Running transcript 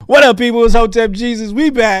What up, people? It's Hotep Jesus. We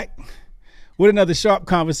back with another sharp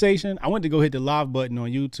conversation. I went to go hit the live button on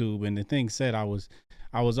YouTube, and the thing said I was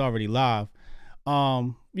already live.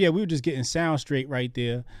 We were just getting sound straight right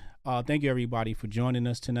there. Thank you everybody for joining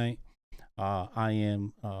us tonight. I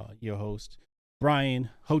am your host, Brian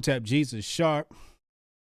Hotep Jesus Sharp.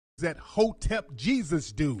 That Hotep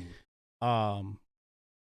Jesus dude. We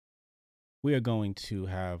are going to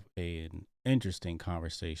have an interesting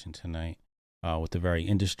conversation tonight with a very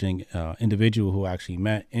interesting individual who actually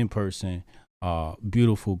met in person.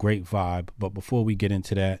 Beautiful, great vibe. But before we get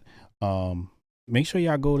into that, make sure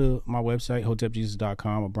y'all go to my website,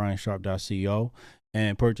 hotepjesus.com or briansharp.co,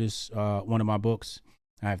 and purchase one of my books.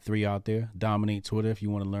 I have 3 out there. Dominate Twitter if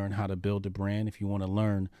you want to learn how to build a brand, if you want to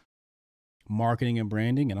learn marketing and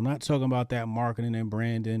branding. And I'm not talking about that marketing and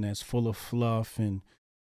branding that's full of fluff and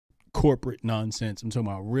corporate nonsense. I'm talking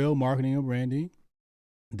about real marketing and branding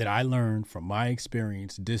that I learned from my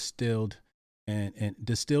experience, distilled and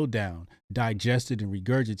distilled down, digested and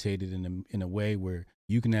regurgitated in a way where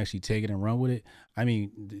you can actually take it and run with it. I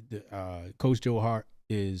mean, Coach Joe Hart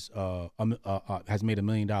has made $1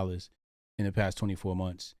 million in the past 24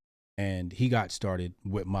 months, and he got started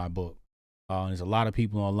with my book. There's a lot of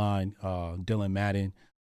people online. Dylan Madden,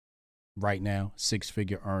 right now,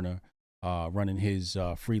 6-figure earner, running his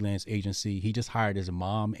freelance agency. He just hired his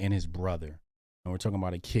mom and his brother. And we're talking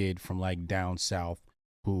about a kid from like down south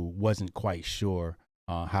who wasn't quite sure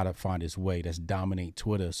how to find his way. That's Dominate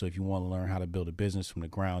Twitter. So if you want to learn how to build a business from the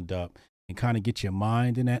ground up and kind of get your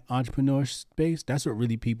mind in that entrepreneur space, that's what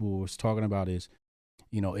really people was talking about is,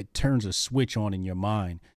 it turns a switch on in your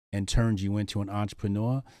mind and turns you into an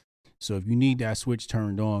entrepreneur. So if you need that switch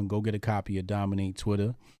turned on, go get a copy of Dominate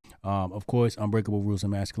Twitter. Of course, Unbreakable Rules of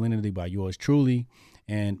Masculinity by yours truly.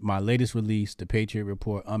 And my latest release, The Patriot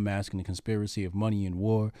Report, Unmasking the Conspiracy of Money and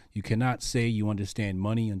War. You cannot say you understand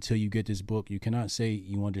money until you get this book. You cannot say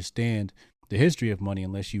you understand the history of money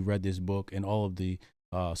unless you read this book and all of the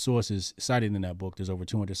sources cited in that book. There's over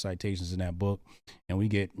 200 citations in that book. And we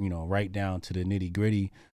get, right down to the nitty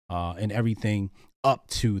gritty and everything up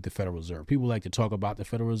to the Federal Reserve. People like to talk about the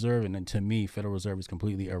Federal Reserve, and then to me, Federal Reserve is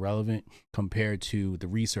completely irrelevant compared to the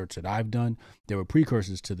research that I've done. There were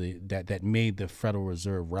precursors to that made the Federal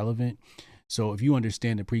Reserve relevant. So if you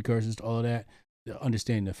understand the precursors to all of that,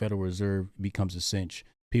 understanding the Federal Reserve becomes a cinch.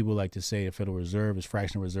 People like to say the Federal Reserve is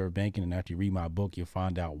fractional reserve banking, and after you read my book, you'll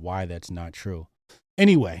find out why that's not true.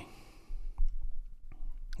 Anyway,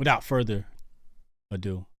 without further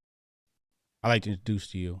ado, I'd like to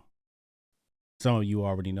introduce to you. Some of you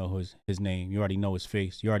already know his name. You already know his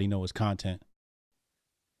face. You already know his content.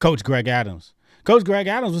 Coach Greg Adams. Coach Greg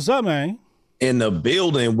Adams, what's up, man? In the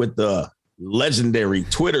building with the legendary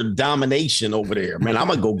Twitter domination over there. Man, I'm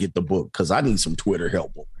going to go get the book because I need some Twitter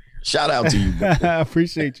help over there. Shout out to you. I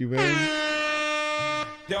appreciate you, man.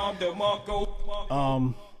 Shout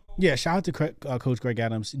out to Coach Greg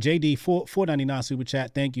Adams. JD, $4.99 super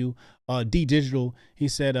chat. Thank you. D Digital, he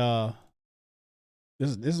said,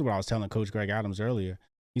 This is what I was telling Coach Greg Adams earlier.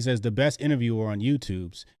 He says the best interviewer on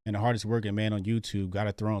YouTube's and the hardest working man on YouTube got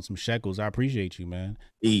to throw in some shekels. I appreciate you, man.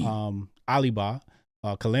 Aliba,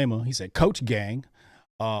 Kalema, he said, Coach Gang,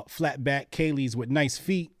 flat back Kaylee's with nice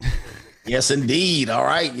feet. Yes, indeed. All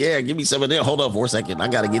right. Yeah, give me some of them. Hold up for a second. I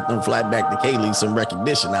got to get them flat back to Kaylee some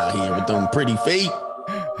recognition out here with them pretty feet.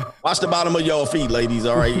 Watch the bottom of your feet, ladies.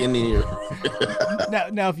 All right, in here.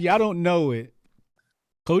 now, if y'all don't know it,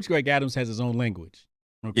 Coach Greg Adams has his own language.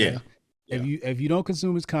 Okay. Yeah. If you don't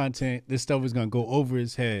consume his content, this stuff is gonna go over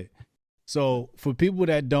his head. So for people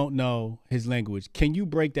that don't know his language, can you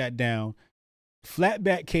break that down?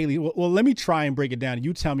 Flatback Kaylee. Well, let me try and break it down.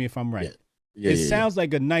 You tell me if I'm right. It sounds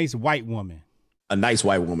like a nice white woman. A nice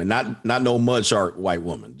white woman, not no mud shark white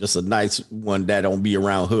woman, just a nice one that don't be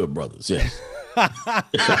around hood brothers. Yes.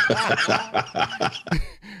 I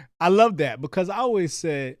love that because I always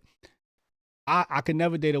said I could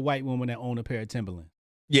never date a white woman that owned a pair of Timberland.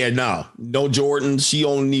 Yeah, no Jordans. She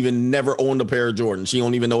don't even never owned a pair of Jordans. She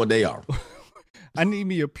don't even know what they are. I need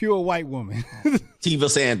me a pure white woman. Tiva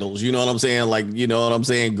sandals, you know what I'm saying? Like, you know what I'm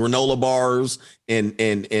saying? Granola bars and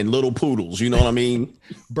little poodles, you know what I mean?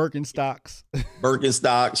 Birkenstocks,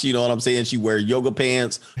 you know what I'm saying? She wear yoga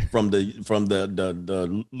pants from the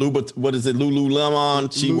what is it,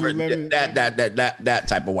 Lululemon? She wear that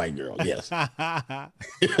type of white girl. Yes.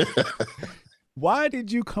 Why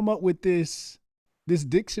did you come up with this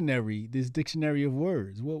dictionary of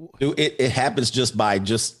words? It happens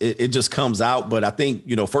it just comes out. But I think,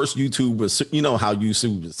 first YouTube was, how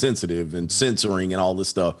YouTube is sensitive and censoring and all this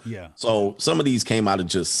stuff. Yeah. So some of these came out of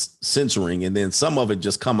just censoring, and then some of it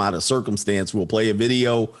just come out of circumstance. We'll play a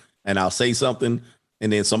video and I'll say something.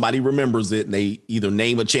 and then somebody remembers it and they either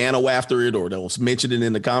name a channel after it or they'll mention it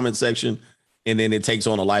in the comment section, and then it takes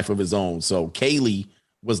on a life of its own. So Kaylee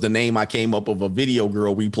was the name I came up of a video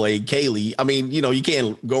girl we played, Kaylee. I mean, you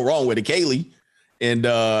can't go wrong with it, Kaylee. And,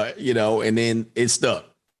 and then it stuck.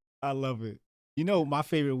 I love it. My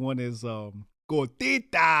favorite one is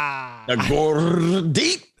Gordita. The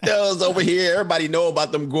gorditas over here. Everybody know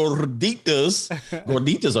about them gorditas.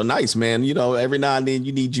 Gorditas are nice, man. Every now and then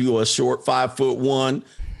you need you a short 5'1",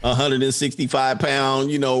 165-pound,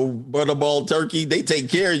 butterball turkey. They take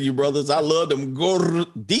care of you, brothers. I love them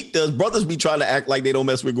gorditas. Brothers be trying to act like they don't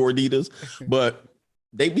mess with gorditas, but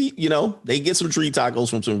they be, they get some tree tacos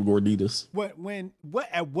from some gorditas.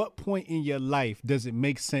 At what point in your life does it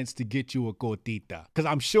make sense to get you a gordita? Because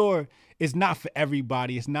I'm sure it's not for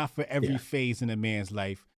everybody. It's not for every phase in a man's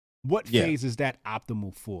life. What phase is that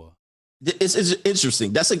optimal for? It's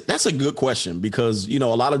interesting. That's a good question, because a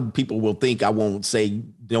lot of people will think I won't say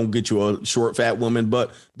don't get you a short fat woman,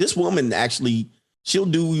 but this woman actually, she'll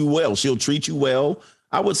do you well. She'll treat you well.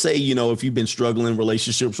 I would say, if you've been struggling in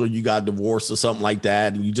relationships or you got divorced or something like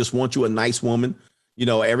that, and you just want you a nice woman,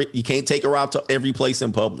 you can't take her out to every place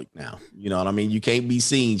in public now. You know what I mean? You can't be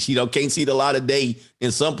seen. She can't see the light of day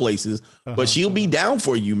in some places, but she'll be down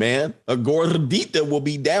for you, man. A gordita will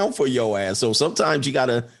be down for your ass. So sometimes you got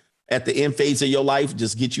to, at the end phase of your life,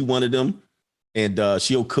 just get you one of them, and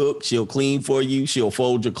she'll cook, she'll clean for you, she'll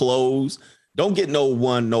fold your clothes. Don't get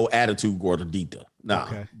no attitude gordita.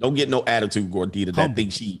 Nah, Don't get no attitude gordita. That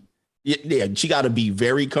thing she got to be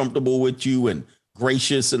very comfortable with you and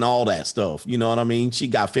gracious and all that stuff. You know what I mean? She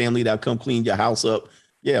got family that come clean your house up.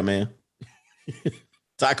 Yeah, man.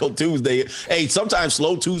 Taco Tuesday. Hey, sometimes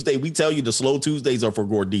Slow Tuesday, we tell you the Slow Tuesdays are for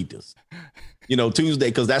gorditas. Tuesday,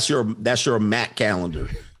 because that's your Mac calendar.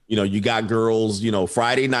 You got girls,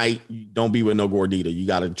 Friday night, don't be with no gordita. You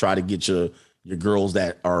got to try to get your girls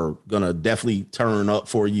that are going to definitely turn up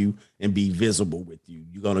for you and be visible with you.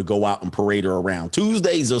 You're going to go out and parade her around.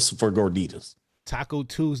 Tuesdays are for gorditas. Taco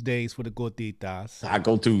Tuesdays for the gorditas.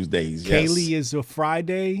 Taco Tuesdays, yes. Kaylee is a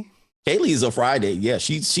Friday. Kaylee is a Friday. Yeah,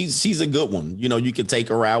 she's a good one. You can take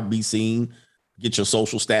her out, be seen, get your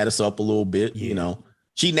social status up a little bit,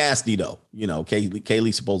 She nasty though.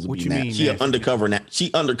 Kaylee's supposed to be nasty. She undercover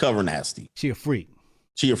nasty. She a freak.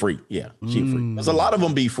 She a freak. Yeah. She a freak. There's a lot of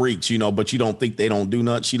them be freaks, but you don't think they don't do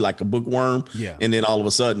nothing. She like a bookworm. Yeah. And then all of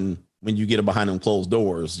a sudden, when you get her behind them closed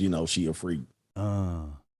doors, she a freak.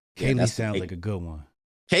 Kaylee sounds like a good one.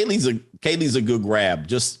 Kaylee's a good grab.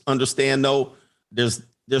 Just understand though, there's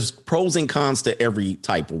pros and cons to every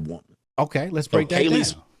type of woman. Okay, let's break that down.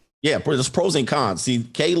 Yeah, there's pros and cons. See,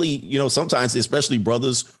 Kaylee, sometimes, especially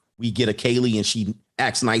brothers, we get a Kaylee and she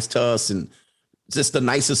acts nice to us, and just the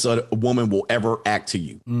nicest a woman will ever act to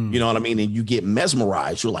you. You know what I mean? And you get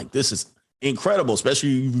mesmerized. You're like, this is incredible,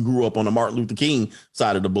 especially if you grew up on the Martin Luther King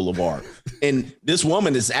side of the boulevard. And this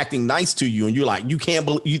woman is acting nice to you, and you're like, you can't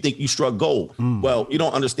believe, you think you struck gold. Well, you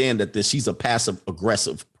don't understand that she's a passive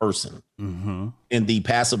aggressive person. And the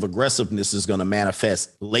passive aggressiveness is going to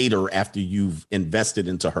manifest later after you've invested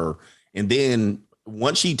into her. And then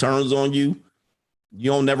once she turns on you, you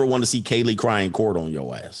don't never want to see Kaylee cry in court on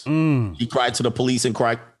your ass. She cried to the police and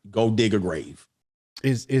cried, go dig a grave.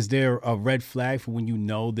 Is there a red flag for when you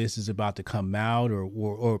know this is about to come out,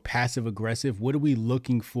 or passive aggressive? What are we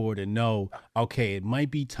looking for to know, okay, it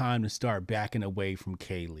might be time to start backing away from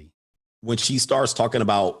Kaylee? When she starts talking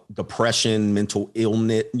about depression, mental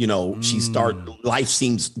illness, life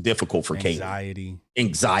seems difficult for Kaylee.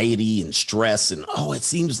 Anxiety and stress. And, it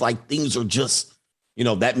seems like things are just,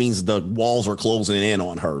 that means the walls are closing in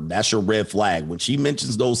on her. That's your red flag. When she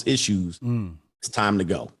mentions those issues, it's time to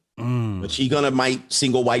go. But she might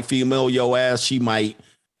single white female your ass. She might,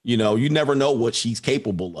 you never know what she's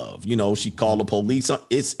capable of. She called the police.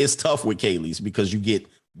 It's tough with Kaylee's because you get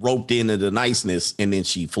roped into the niceness and then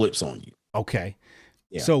she flips on you. Okay.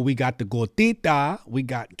 Yeah. So we got the gordita, we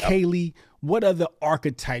got Kaylee. What other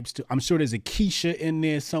archetypes? I'm sure there's a Keisha in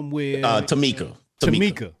there somewhere. Tamika.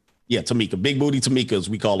 Yeah, Tamika. Big Booty Tamika, as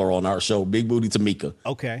we call her on our show. Big Booty Tamika.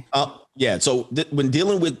 Okay. So when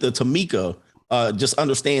dealing with the Tamika, just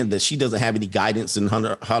understand that she doesn't have any guidance in how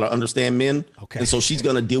to understand men. Okay. And so she's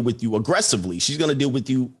going to deal with you aggressively. She's going to deal with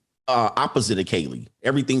you opposite of Kaylee.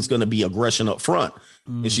 Everything's going to be aggression up front.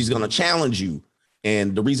 And she's going to challenge you.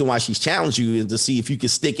 And the reason why she's challenged you is to see if you can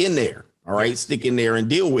stick in there. All right. Stick in there and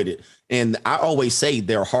deal with it. And I always say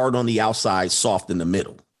they're hard on the outside, soft in the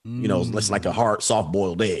middle. It's like a hard, soft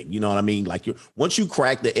boiled egg. You know what I mean? Like once you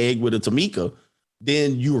crack the egg with a Tamika,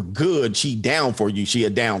 then you're good. She down for you. She a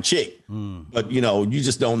down chick. But, you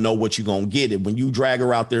just don't know what you're going to get. And when you drag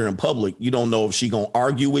her out there in public, you don't know if she going to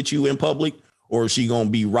argue with you in public or is she going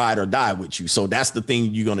to be ride or die with you? So that's the thing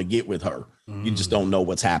you're going to get with her. You just don't know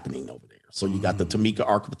what's happening over there. So you got the Tamika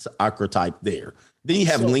archetype there. Then you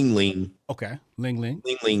have Ling Ling. Okay, Ling Ling.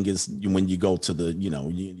 Ling Ling is when you go to the,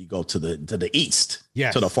 you go to the east,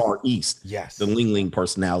 yes, to the far east. Yes, the Ling Ling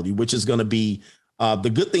personality, which is going to be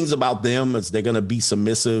the good things about them is they're going to be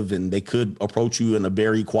submissive and they could approach you in a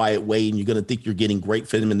very quiet way, and you're going to think you're getting great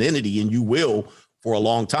femininity, and you will for a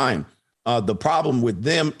long time. The problem with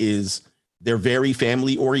them is they're very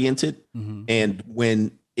family oriented, and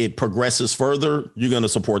when it progresses further, you're going to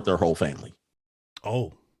support their whole family.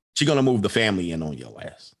 Oh. She's going to move the family in on your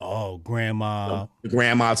ass. Oh, grandma. The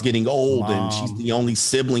grandma's getting old, Mom. and she's the only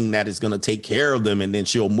sibling that is going to take care of them. And then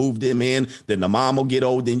she'll move them in. Then the mom will get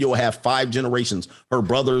old. Then you'll have 5 generations. Her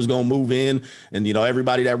brother is going to move in. And,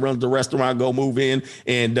 everybody that runs the restaurant go move in.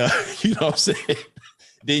 And, you know what I'm saying?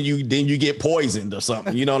 Then you get poisoned or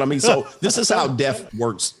something. You know what I mean? So this is how death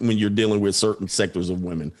works when you're dealing with certain sectors of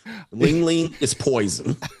women. Ling Ling is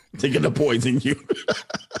poison. They're going to poison you.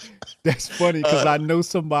 That's funny because I know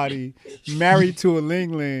somebody married to a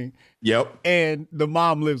Ling Ling. Yep. And the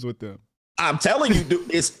mom lives with them. I'm telling you,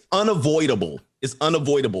 dude, it's unavoidable. It's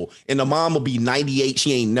unavoidable. And the mom will be 98.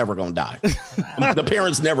 She ain't never going to die. The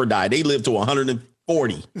parents never die. They live to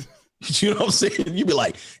 140. You know what I'm saying? You be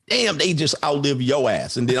like, damn, they just outlive your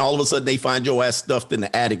ass. And then all of a sudden they find your ass stuffed in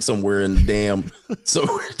the attic somewhere in the damn. So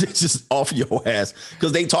they just off your ass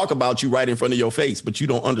because they talk about you right in front of your face, but you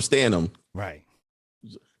don't understand them. Right.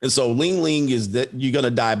 And so Ling Ling is that you're going to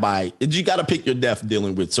die by, you got to pick your death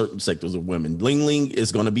dealing with certain sectors of women. Ling Ling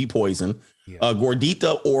is going to be poison. Yeah.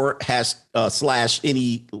 Gordita or /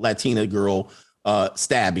 any Latina girl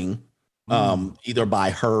stabbing either by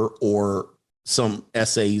her or some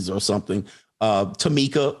essays or something.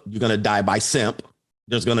 Tamika, you're going to die by simp.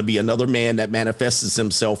 There's going to be another man that manifests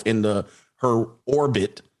himself in her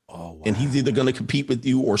orbit. Oh, wow. And he's either going to compete with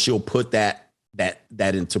you or she'll put that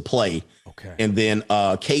into play. Okay. And then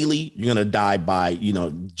Kaylee, you're gonna die by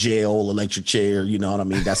jail, electric chair. You know what I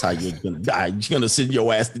mean? That's how you're gonna die. You're gonna send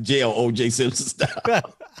your ass to jail, OJ Simpson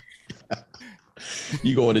style.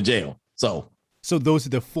 You going to jail. So those are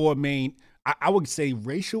the 4 main, I would say,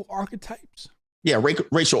 racial archetypes. Yeah,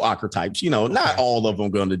 racial archetypes. Not all of them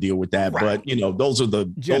going to deal with that, right. But those are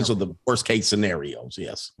the worst case scenarios.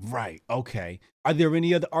 Yes. Right. Okay. Are there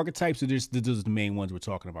any other archetypes, or those are the main ones we're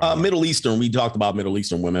talking about? Middle Eastern. We talked about Middle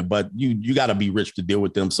Eastern women, but you got to be rich to deal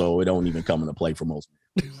with them, so it don't even come into play for most.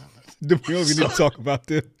 We don't even need to talk about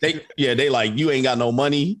them. They like, you ain't got no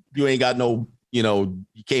money. You ain't got no. You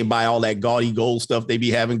can't buy all that gaudy gold stuff. They be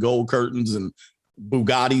having gold curtains and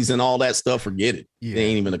Bugattis and all that stuff. Forget it. Yeah. They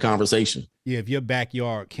ain't even a conversation. Yeah, if your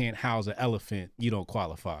backyard can't house an elephant, you don't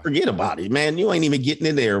qualify. Forget about it, man. You ain't even getting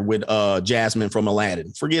in there with Jasmine from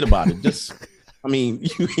Aladdin. Forget about it. Just, you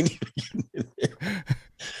ain't even getting in there.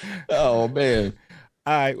 Oh man.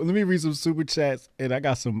 All right, well, let me read some super chats, and I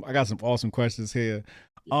got some awesome questions here.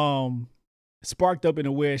 Sparked Up and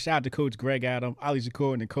Aware. Shout out to Coach Greg Adam, Ali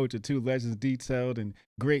Shakur, and the coach of 2 Legends, detailed and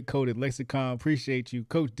great coded lexicon. Appreciate you,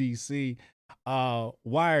 Coach DC.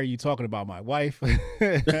 Why are you talking about my wife? Which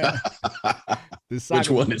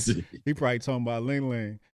one is it? He probably talking about Ling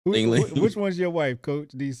Ling. Which one's your wife, Coach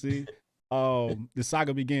DC? The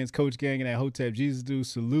saga begins. Coach Gang and that Hotep Jesus do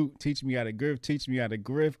salute. Teach me how to griff. Teach me how to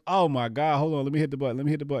griff. Oh my God! Hold on. Let me hit the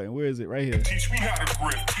button. Where is it? Right here. Teach me how to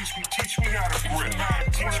griff. Teach me how to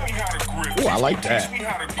griff. Teach me how to griff. Oh, I like that. Teach me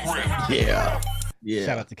how to griff. Yeah.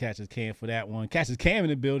 Shout out to Cassius Cam for that one. Cassius Cam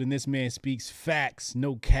in the building. This man speaks facts,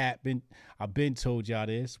 no cap. I've been told y'all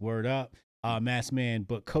this. Word up, Mass Man.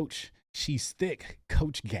 But Coach, she's thick.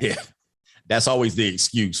 Coach Gang. Yeah. That's always the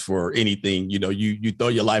excuse for anything. You throw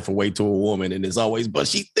your life away to a woman, and it's always, but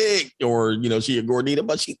she thick, or she a Gordita,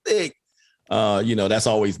 but she thick. That's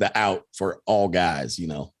always the out for all guys.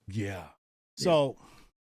 Yeah. So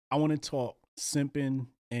I want to talk simping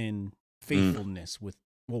and faithfulness with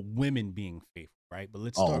women being faithful, right? But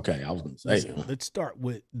let's start. Okay. I was going to say. Let's start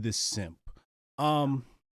with the simp.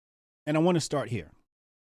 And I want to start here.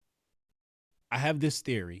 I have this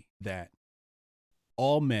theory that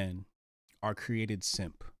all men are created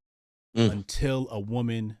simp until a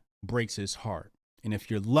woman breaks his heart. And if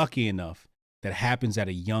you're lucky enough, that happens at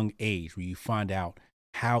a young age where you find out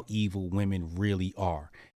how evil women really are.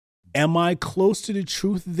 Am I close to the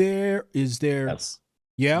truth there? Is there? Yes.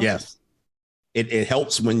 Yeah. Yes. It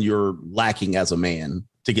helps when you're lacking as a man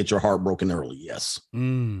to get your heart broken early. Yes.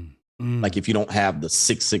 Like if you don't have the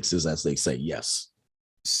 6 6s, as they say. Yes.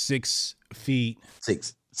 6 feet.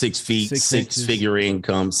 6 feet, 6 figure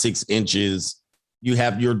income, 6 inches.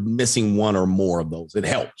 You're missing one or more of those. It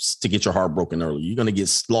helps to get your heart broken early. You're going to get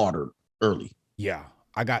slaughtered early. Yeah.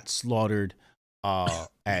 I got slaughtered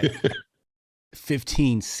at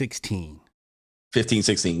 15, 16. 15,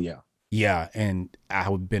 16, yeah. Yeah, and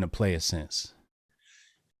I've been a player since.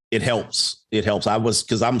 It helps. It helps.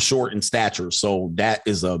 Because I'm short in stature. So that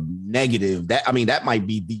is a negative. That might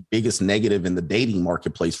be the biggest negative in the dating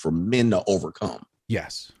marketplace for men to overcome.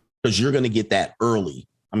 Yes. Because you're going to get that early.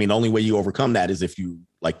 I mean, the only way you overcome that is if you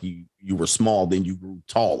were small, then you grew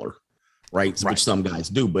taller, right? Which some guys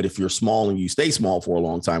do. But if you're small and you stay small for a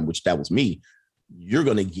long time, which that was me,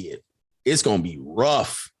 it's going to be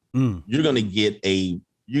rough. You're going to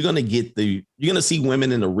see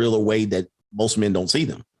women in a realer way that most men don't see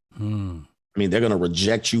them. I mean, they're going to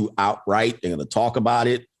reject you outright. They're going to talk about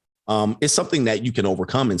it. It's something that you can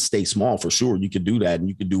overcome and stay small for sure. You can do that and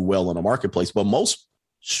you can do well in the marketplace, but most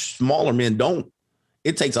smaller men don't.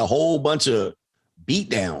 It takes a whole bunch of beat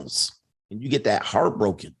downs and you get that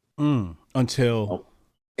heartbroken until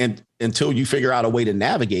you figure out a way to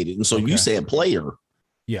navigate it. And so you said player.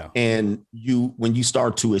 Yeah. And when you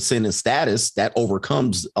start to ascend in status, that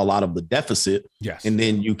overcomes a lot of the deficit. Yes. And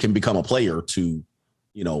then you can become a player to,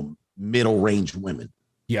 middle range women.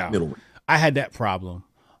 Yeah. I had that problem.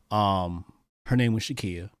 Her name was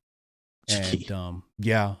Shakia. And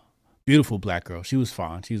beautiful black girl. She was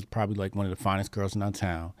fine. She was probably like one of the finest girls in our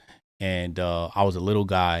town. And I was a little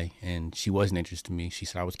guy and she wasn't interested in me. She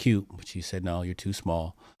said I was cute, but she said, no, you're too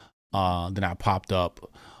small. Then I popped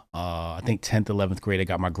up, I think 10th, 11th grade, I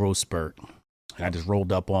got my growth spurt and I just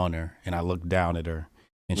rolled up on her and I looked down at her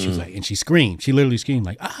and she was like, and she screamed. She literally screamed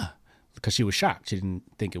like, because she was shocked. She didn't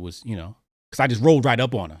think it was, because I just rolled right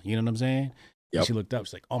up on her. You know what I'm saying? Yep. She looked up.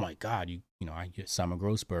 She's like, oh my God, I just saw my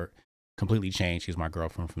growth spurt. Completely changed. She was my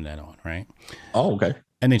girlfriend from then on, right? Oh, okay.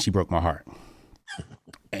 And then she broke my heart.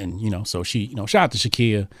 And, so she, shout out to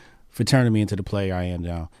Shakia for turning me into the player I am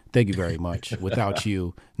now. Thank you very much. Without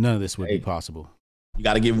you, none of this would be possible. You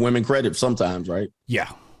got to give women credit sometimes, right?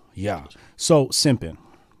 Yeah. Yeah. So simping.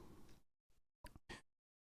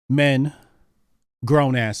 Men,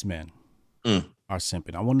 grown ass men are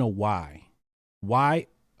simping. I want to know why.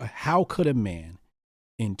 How could a man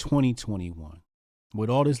in 2021, with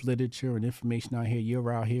all this literature and information out here,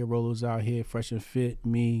 you're out here, Rollo's out here, Fresh and Fit,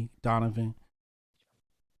 me, Donovan,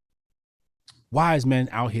 why is men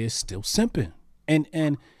out here still simping?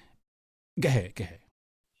 And go ahead.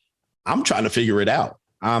 I'm trying to figure it out.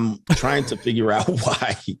 I'm trying to figure out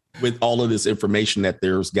why, with all of this information, that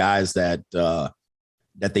there's guys that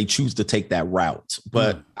they choose to take that route.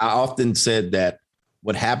 But I often said that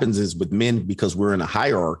what happens is with men, because we're in a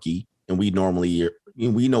hierarchy and we know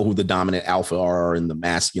who the dominant alpha are and the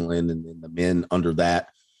masculine and then the men under that.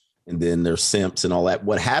 And then there's simps and all that.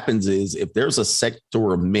 What happens is if there's a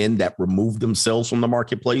sector of men that remove themselves from the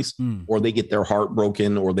marketplace or they get their heart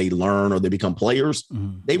broken or they learn or they become players,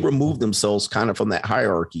 they remove themselves kind of from that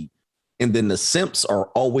hierarchy. And then the simps are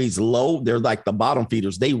always low. They're like the bottom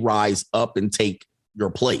feeders. They rise up and take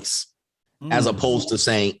your place as opposed to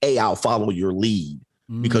saying, hey, I'll follow your lead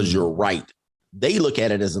because you're right. They look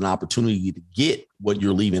at it as an opportunity to get what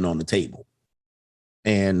you're leaving on the table.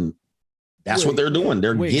 And that's what they're doing.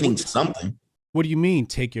 They're getting something. What do you mean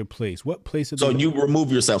take your place? What place? So you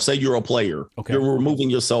remove yourself. Say you're a player. Okay. You're removing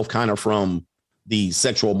yourself kind of from the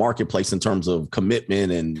sexual marketplace in terms of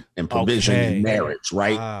commitment and provision and marriage,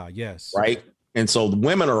 right? Yes. Right. And so the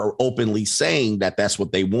women are openly saying that that's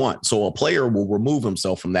what they want. So a player will remove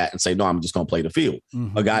himself from that and say, no, I'm just going to play the field.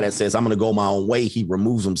 A guy that says, I'm going to go my own way, he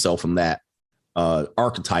removes himself from that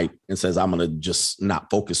archetype and says, I'm going to just not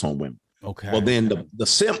focus on women. Okay. Well, then the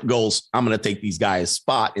simp goes, I'm going to take these guys'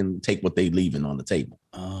 spot and take what they leaving on the table.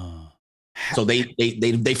 So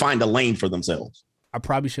they find a lane for themselves. I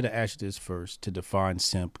probably should have asked this first to define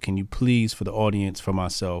simp. Can you please, for the audience, for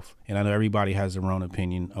myself, and I know everybody has their own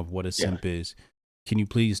opinion of what a simp is. Can you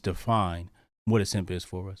please define what a simp is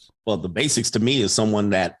for us? Well, the basics to me is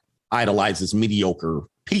someone that idolizes mediocre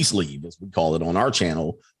peace leave, as we call it on our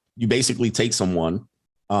channel. You basically take someone,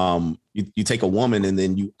 you take a woman and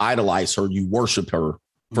then you idolize her, you worship her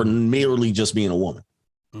for merely just being a woman.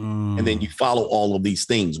 And then you follow all of these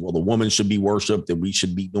things. Well, the woman should be worshiped and we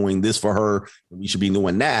should be doing this for her and we should be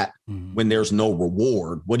doing that. When there's no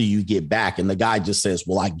reward, what do you get back? And the guy just says,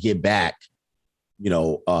 well, I get back,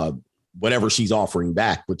 whatever she's offering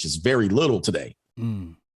back, which is very little today.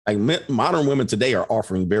 Like modern women today are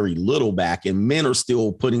offering very little back, and men are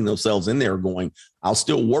still putting themselves in there going, I'll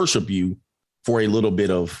still worship you for a little bit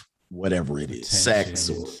of whatever it is, sex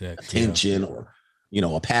or attention or,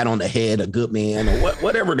 a pat on the head, a good man, or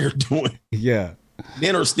whatever they're doing. Yeah.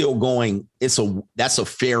 Men are still going, that's a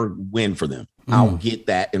fair win for them. I'll get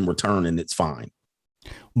that in return and it's fine.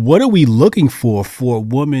 What are we looking for a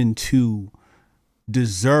woman to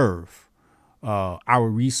deserve our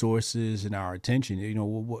resources and our attention. You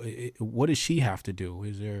know, what does she have to do?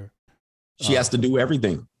 Is there? She has to do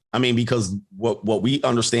everything. I mean, because what we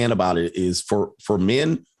understand about it is for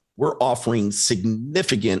men, we're offering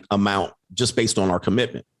significant amount just based on our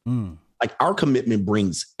commitment. Like our commitment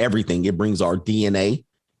brings everything. It brings our DNA.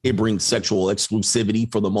 It brings sexual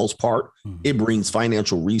exclusivity for the most part. It brings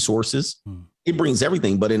financial resources. It brings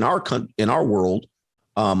everything. But in our world,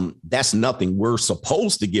 that's nothing. We're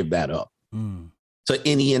supposed to give that up to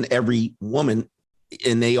any and every woman,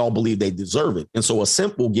 and they all believe they deserve it. And so a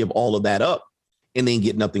simp will give all of that up and then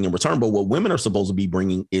get nothing in return. But what women are supposed to be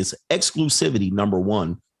bringing is exclusivity, number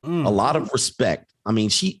one, a lot of respect. I mean,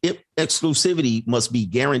 exclusivity must be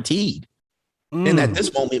guaranteed. And at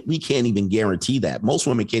this moment, we can't even guarantee that. Most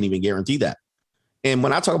women can't even guarantee that. And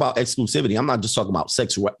when I talk about exclusivity, I'm not just talking about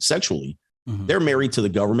sexually. They're married to the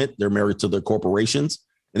government. They're married to the corporations.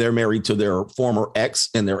 They're married to their former ex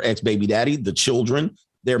and their ex baby daddy, the children.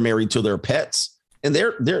 They're married to their pets. And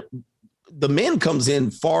the men comes in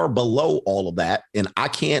far below all of that. And I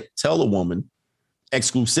can't tell a woman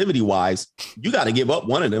exclusivity wise, you got to give up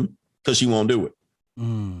one of them because she won't do it.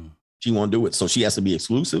 She won't do it. So she has to be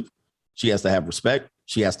exclusive. She has to have respect.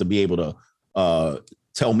 She has to be able to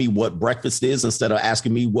tell me what breakfast is instead of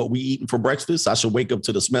asking me what we eating for breakfast. I should wake up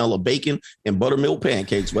to the smell of bacon and buttermilk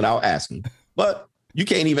pancakes without asking. But you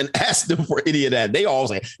can't even ask them for any of that. They all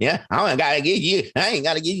say, yeah, I ain't got to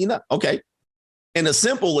give you nothing. Okay. And a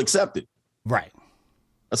simple accept it. Right.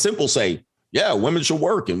 A simple say, yeah, women should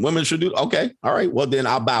work and women should do. Okay. All right. Well, then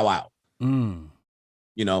I'll bow out.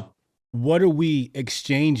 You know, what are we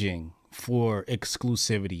exchanging for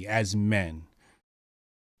exclusivity as men?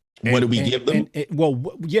 What do we give them?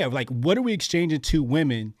 Like what are we exchanging to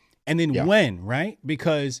women, and then when, right?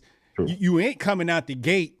 Because you ain't coming out the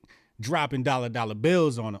gate dropping dollar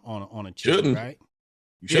bills on a chick, shouldn't. Right?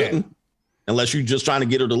 You shouldn't, unless you're just trying to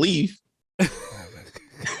get her to leave.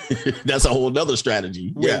 That's a whole nother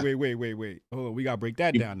strategy. Wait. Hold on, we gotta break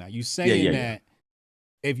that down now. You saying that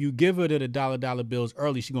if you give her the dollar bills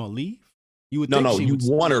early, she gonna leave? You would think you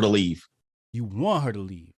want her to leave. You want her to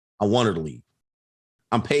leave. I want her to leave.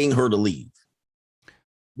 I'm paying her to leave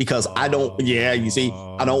because I don't. Yeah, you see,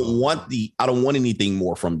 I don't want anything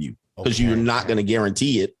more from you because you're not going to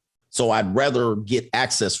guarantee it. So I'd rather get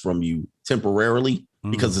access from you temporarily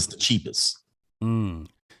because it's the cheapest.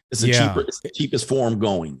 It's the cheapest form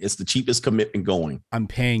going. It's the cheapest commitment going. I'm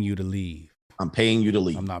paying you to leave. I'm paying you to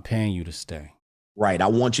leave. I'm not paying you to stay. Right. I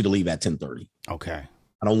want you to leave at 10:30. Okay.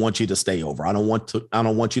 I don't want you to stay over. I don't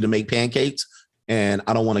want you to make pancakes, and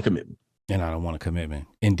I don't want a commitment. And I don't want a commitment.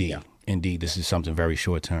 Indeed. Yeah. Indeed. This is something very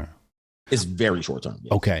short term. It's very short term.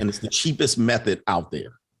 Yes. Okay. And it's the cheapest method out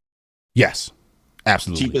there. Yes.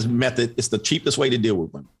 Absolutely. Cheapest method. It's the cheapest way to deal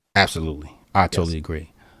with them. Absolutely. I totally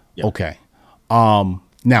agree. Yeah. Okay.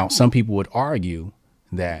 Now, some people would argue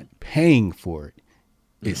that paying for it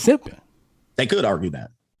is simping. They could argue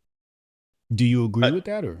that. Do you agree with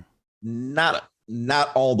that, or not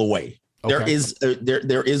all the way? Okay.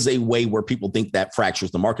 There is a way where people think that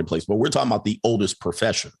fractures the marketplace, but we're talking about the oldest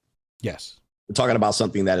profession. Yes. We're talking about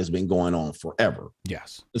something that has been going on forever.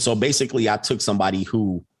 Yes. And so basically, I took somebody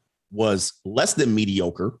who was less than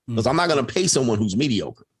mediocre, because I'm not going to pay someone who's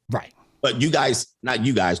mediocre. Right. But not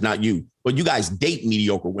you, but you guys date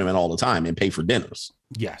mediocre women all the time and pay for dinners.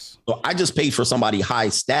 Yes. So I just paid for somebody high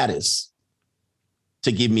status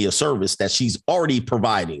to give me a service that she's already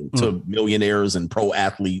providing to millionaires and pro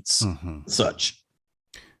athletes, such.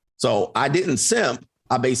 So I didn't simp.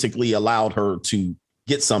 I basically allowed her to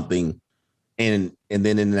get something. And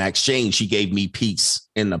then in an exchange, she gave me peace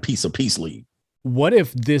in a piece of peace league. What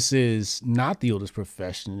if this is not the oldest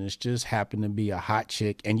profession? It's just happened to be a hot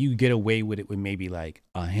chick and you get away with it with maybe like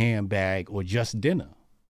a handbag or just dinner?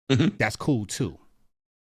 That's cool too.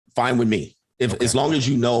 Fine with me. As long as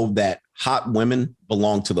you know that hot women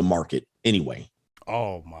belong to the market anyway.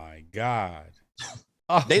 Oh my God.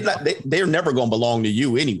 They're never going to belong to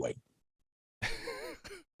you anyway.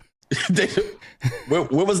 When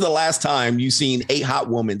was the last time you seen a hot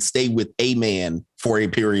woman stay with a man for a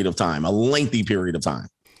period of time, a lengthy period of time?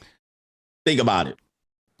 Think about it.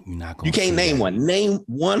 You can't name one. Name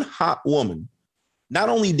one hot woman. Not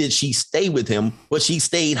only did she stay with him, but she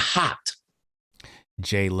stayed hot.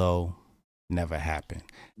 J-Lo, never happened.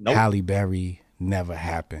 Nope. Halle Berry, never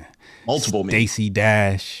happened. Multiple men. Stacey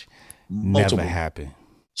Dash, never happened.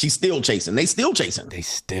 She's still chasing. They still chasing. They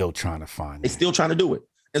still trying to find They still trying to do it.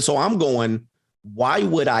 And so I'm going, why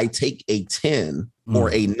would I take a 10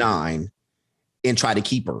 or a 9 and try to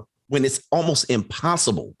keep her when it's almost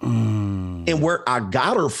impossible? And where I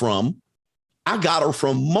got her from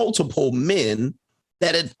multiple men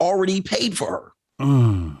that had already paid for her.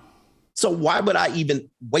 So why would I even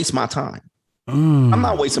waste my time? I'm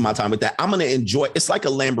not wasting my time with that. I'm going to enjoy. It's like a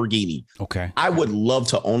Lamborghini. Okay. I would love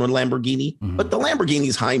to own a Lamborghini, but the Lamborghini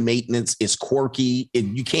is high maintenance. It's quirky.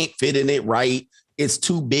 You can't fit in it right. It's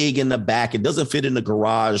too big in the back. It doesn't fit in the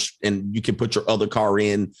garage, and you can put your other car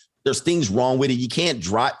in. There's things wrong with it. You can't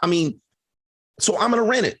drive. I mean, so I'm going to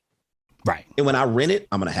rent it. Right. And when I rent it,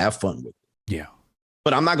 I'm going to have fun with it. Yeah.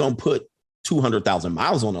 But I'm not going to put 200,000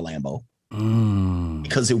 miles on a Lambo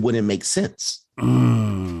because it wouldn't make sense. So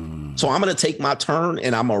I'm going to take my turn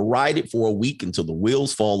and I'm going to ride it for a week until the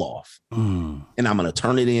wheels fall off. And I'm going to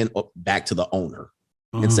turn it in back to the owner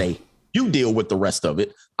and say, you deal with the rest of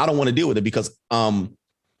it. I don't want to deal with it because,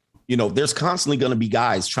 there's constantly going to be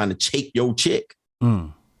guys trying to take your chick.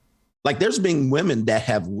 Like there's been women that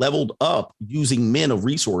have leveled up using men of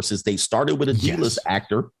resources. They started with a D-list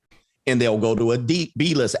actor and they'll go to a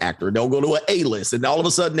B-list actor. They'll go to an A-list and all of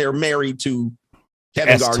a sudden they're married to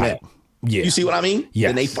Kevin Garnett. Yeah. You see what I mean? Yes.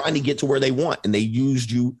 And they finally get to where they want and they used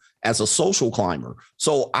you as a social climber.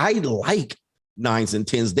 So I like 9s and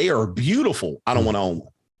 10s. They are beautiful. I don't want to own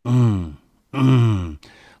one.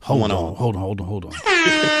 Hold on.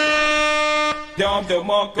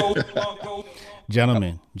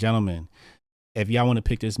 Gentlemen, if y'all want to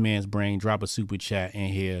pick this man's brain, drop a super chat in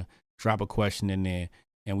here, drop a question in there,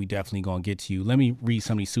 and we definitely gonna get to you. Let me read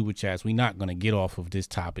some of these super chats. We're not gonna get off of this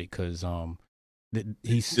topic because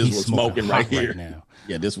he's smoking right here now.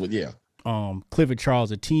 Yeah, this would Clifford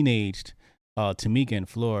Charles, a teenaged Tamika and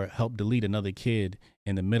Flora helped delete another kid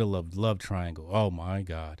in the middle of love triangle. Oh my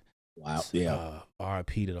God. Wow. Yeah.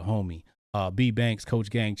 RIP to the homie. B Banks, Coach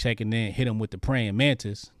Gang checking in, hit him with the praying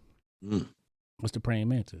mantis. What's the praying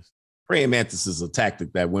mantis? Praying mantis is a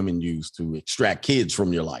tactic that women use to extract kids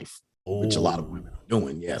from your life, which a lot of women are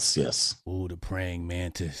doing. Yes. Oh, the praying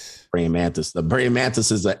mantis. Praying mantis. The praying mantis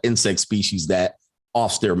is an insect species that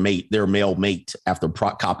offs their male mate after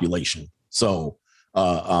copulation. So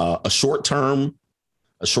a short-term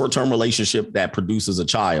relationship that produces a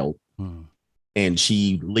child and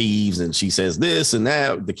she leaves and she says this and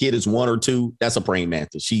that, the kid is 1 or 2. That's a praying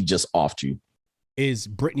mantis. She just offed you. Is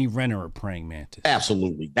Brittany Renner a praying mantis?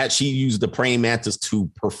 Absolutely. That she used the praying mantis to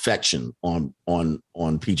perfection on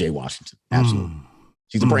PJ Washington. Absolutely.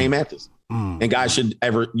 She's a praying mantis. And guys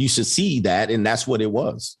you should see that. And that's what it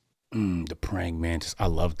was. The praying mantis. I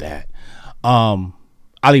love that.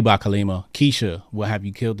 Ali Bakalima, Keisha will have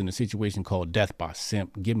you killed in a situation called death by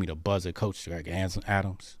simp. Give me the buzzer, Coach Greg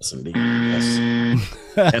Adams. Yes, indeed. Yes.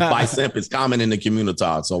 Death by simp is common in the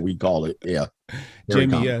community, so we call it. Yeah.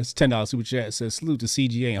 Jamie, yes. $10 super chat says, salute to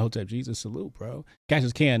CGA and Hotep Jesus. Salute, bro.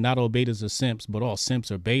 Cassius can, not all betas are simps, but all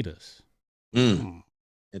simps are betas.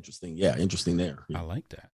 Interesting. Yeah, interesting there. I like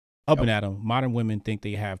that. Up and Adam, modern women think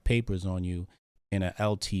they have papers on you in a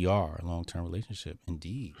LTR, long-term relationship.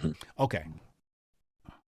 Indeed. Okay.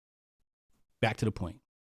 Back to the point.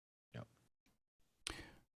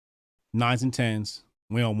 9s and 10s,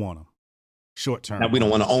 we don't want them. Short term. Now we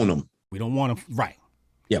don't want to own them. We don't want them. Right.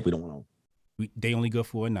 Yeah, we don't want to own them. They only good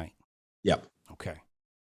for a night. Yep. Okay.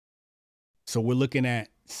 So we're looking at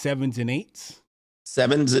 7s and 8s.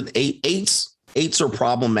 7s and 8s. 8s are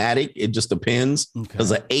problematic. It just depends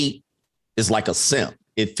because an 8 is like a simp.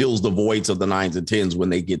 It fills the voids of the 9s and 10s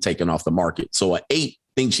when they get taken off the market. So an 8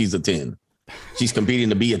 thinks she's a 10. She's competing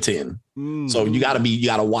to be a 10. So you got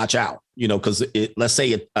to watch out, because let's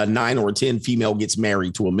say a 9 or a 10 female gets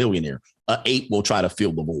married to a millionaire. An 8 will try to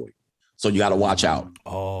fill the void. So you got to watch out.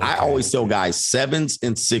 I always tell guys 7s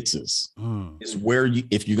and 6s is where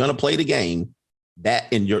if you're going to play the game,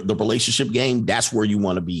 that in the relationship game, that's where you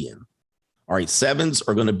want to be in. All right. 7s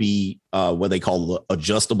are going to be what they call the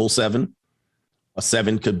adjustable 7. A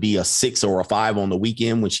 7 could be a 6 or a 5 on the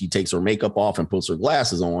weekend when she takes her makeup off and puts her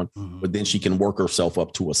glasses on, but then she can work herself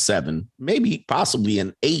up to a 7, maybe possibly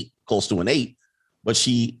an 8, close to an 8, but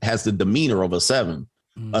she has the demeanor of a 7.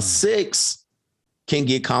 A 6 can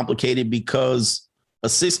get complicated because a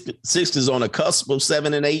 6 is on a cusp of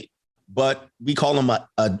 7 and 8, but we call him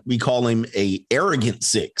a arrogant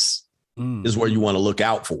 6 is where you want to look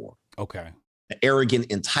out for. Okay. An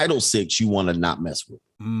arrogant, entitled 6 you want to not mess with.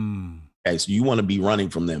 Okay, so you want to be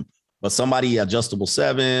running from them. But somebody adjustable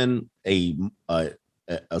 7, a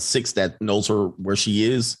 6 that knows her where she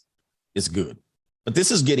is good. But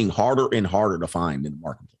this is getting harder and harder to find in the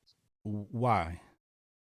marketplace. Why?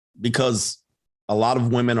 Because a lot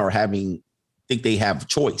of women think they have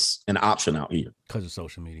choice and option out here. Because of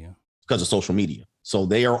social media. So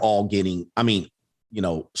they are all getting,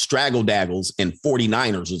 straggle daggles and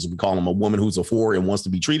 49ers, as we call them, a woman who's a 4 and wants to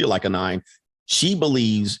be treated like a 9. She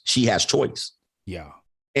believes she has choice. Yeah.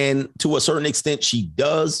 And to a certain extent, she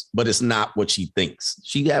does, but it's not what she thinks.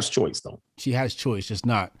 She has choice, though. She has choice, just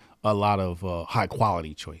not a lot of high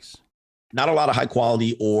quality choice. Not a lot of high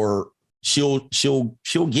quality, or she'll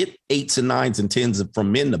get 8s and 9s and 10s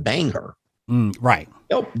from men to bang her. Right.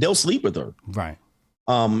 They'll sleep with her. Right.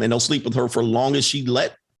 And they'll sleep with her for long as she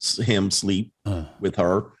lets him sleep with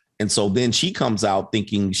her. And so then she comes out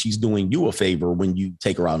thinking she's doing you a favor when you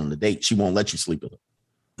take her out on a date. She won't let you sleep with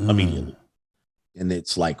her immediately. And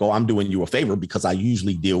it's like, oh, I'm doing you a favor because I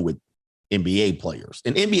usually deal with NBA players.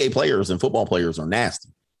 And NBA players and football players are nasty.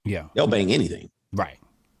 Yeah. They'll bang anything. Right.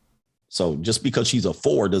 So just because she's a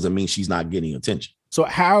 4 doesn't mean she's not getting attention. So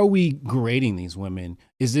how are we grading these women?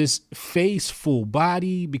 Is this face, full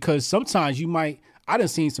body? Because sometimes I done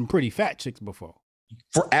seen some pretty fat chicks before.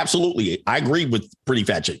 Absolutely. I agree with pretty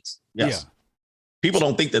fat chicks. Yes. Yeah. People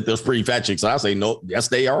don't think that there's pretty fat chicks. I say, no, yes,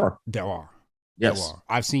 they are. There are. Yes. There are.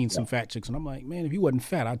 I've seen some fat chicks and I'm like, man, if you wasn't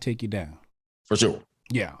fat, I'd take you down. For sure.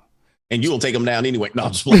 Yeah. And you'll take them down anyway. No,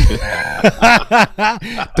 I'm just playing.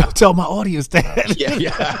 Don't tell my audience that.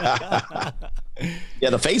 Yeah. Yeah,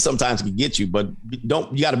 the face sometimes can get you, but you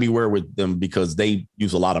got to be aware with them because they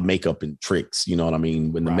use a lot of makeup and tricks. You know what I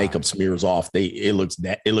mean? When the makeup smears off, it looks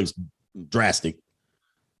drastic.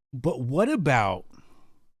 But what about,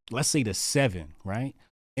 let's say, the 7, right?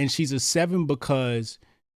 And she's a 7 because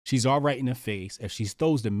she's all right in the face. If she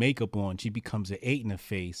throws the makeup on, she becomes an 8 in the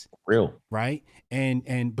face. Real. Right?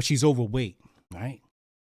 But she's overweight, right?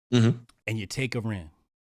 Mm-hmm. And you take her in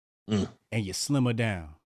and you slim her down.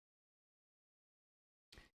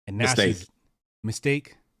 And now she's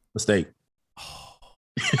mistake. Oh.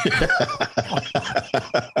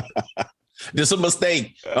 This is a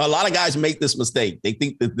mistake. A lot of guys make this mistake. They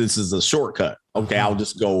think that this is a shortcut. Okay, I'll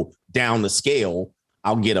just go down the scale.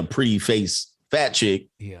 I'll get a pretty face fat chick,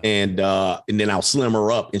 and then I'll slim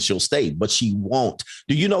her up and she'll stay. But she won't.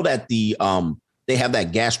 Do you know that they have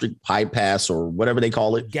that gastric bypass or whatever they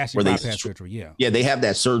call it? Gastric bypass surgery, yeah. Yeah, they have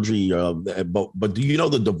that surgery. But do you know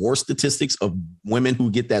the divorce statistics of women who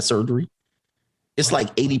get that surgery? It's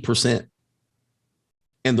like 80%.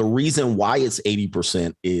 And the reason why it's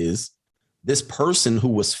 80% is this person who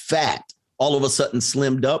was fat all of a sudden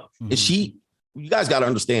slimmed up. And you guys got to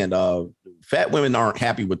understand, fat women aren't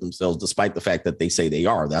happy with themselves, despite the fact that they say they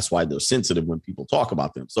are. That's why they're sensitive when people talk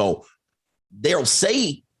about them. So they'll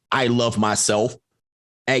say, I love myself,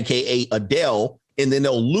 AKA Adele, and then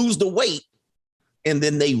they'll lose the weight. And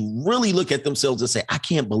then they really look at themselves and say, I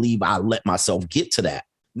can't believe I let myself get to that.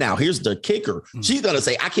 Now, here's the kicker. She's going to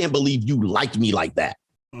say, I can't believe you liked me like that.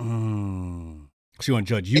 She going to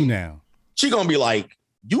judge you now. She's going to be like,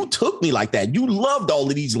 you took me like that. You loved all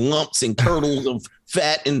of these lumps and curdles of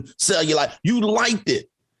fat and cellulite. You liked it.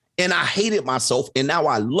 And I hated myself. And now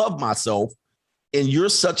I love myself. And you're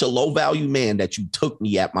such a low value man that you took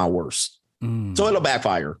me at my worst. So it'll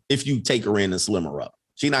backfire if you take her in and slim her up.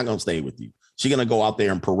 She's not going to stay with you. She's going to go out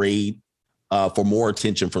there and parade for more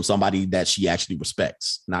attention from somebody that she actually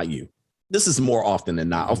respects, not you. This is more often than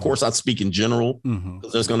not. Of course, I speak in general,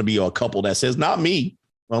 because there's going to be a couple that says, not me.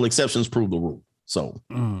 Well, exceptions prove the rule. So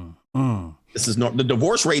this is not, the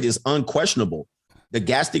divorce rate is unquestionable. The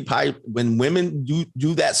gastric bypass, when women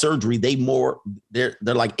do that surgery, they're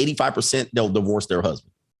like 85% they'll divorce their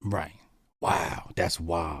husband. Right. Wow. That's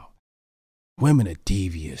wild. Women are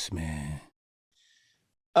devious, man.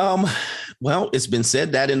 Well, it's been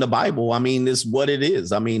said that in the Bible. I mean, it's what it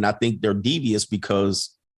is. I mean, I think they're devious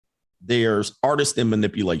because there's artists in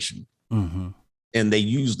manipulation, and they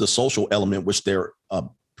use the social element, which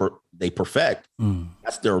they perfect.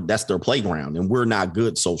 That's their playground, and we're not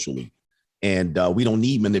good socially, and we don't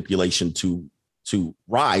need manipulation to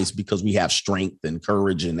rise because we have strength and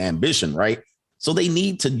courage and ambition, right? So they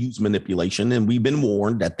need to use manipulation, and we've been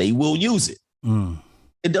warned that they will use it.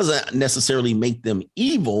 It doesn't necessarily make them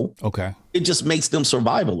evil. Okay. It just makes them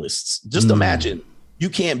survivalists. Just imagine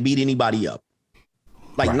you can't beat anybody up.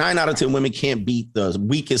 Like 9 out of 10 women can't beat the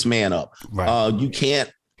weakest man up. Right. You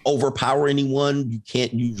can't overpower anyone. You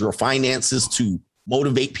can't use your finances to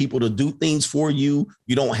motivate people to do things for you.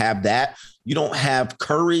 You don't have that. You don't have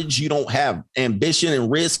courage. You don't have ambition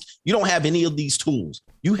and risk. You don't have any of these tools.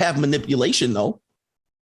 You have manipulation, though.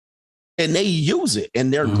 And they use it,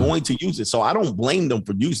 and they're going to use it. So I don't blame them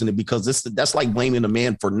for using it, because that's like blaming a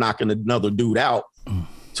man for knocking another dude out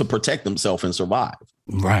to protect himself and survive.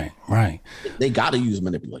 Right, right. They got to use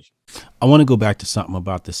manipulation. I want to go back to something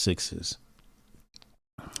about the 6s.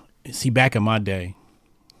 See, back in my day,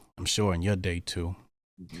 I'm sure in your day too,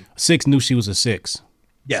 6 knew she was a 6.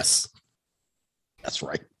 Yes, that's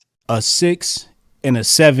right. A 6 and a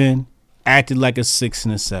 7 acted like a 6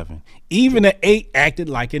 and a 7. Even an 8 acted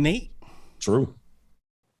like an 8. True.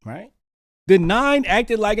 right? The 9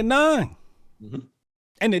 acted like a 9. Mm-hmm.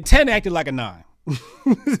 And the 10 acted like a 9.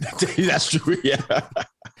 That's true. Yeah.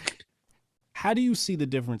 How do you see the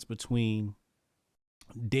difference between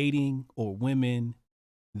dating or women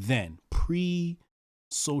then,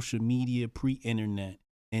 pre-social media, pre-internet,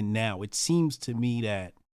 and now? It seems to me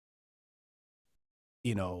that,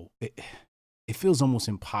 it feels almost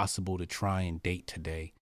impossible to try and date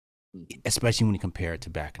today, especially when you compare it to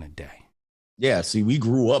back in the day. Yeah. See, we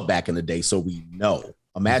grew up back in the day, so we know.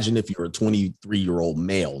 Imagine if you're a 23-year-old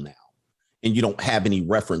male now and you don't have any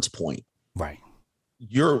reference point. Right.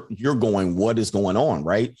 You're going, what is going on,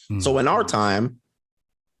 right? Mm-hmm. So in our time,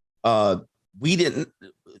 we didn't,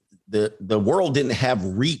 the world didn't have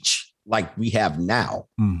reach like we have now.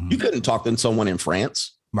 Mm-hmm. You couldn't talk to someone in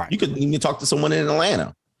France. Right. You couldn't even talk to someone in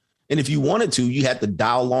Atlanta. And if you wanted to, you had to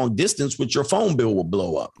dial long distance, which your phone bill would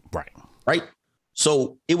blow up. Right. Right.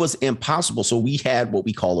 So it was impossible. So we had what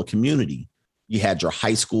we call a community. You had your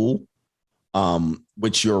high school,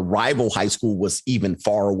 which your rival high school was even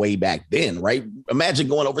far away back then, right? Imagine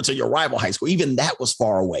going over to your rival high school. Even that was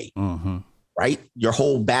far away, right? Your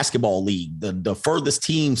whole basketball league, the furthest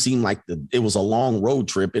team seemed like it was a long road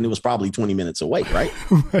trip, and it was probably 20 minutes away, right?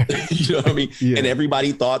 Right. You know what I mean? Yeah. And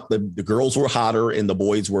everybody thought the girls were hotter and the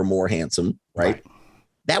boys were more handsome, right?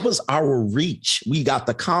 That was our reach. We got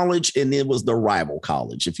the college, and it was the rival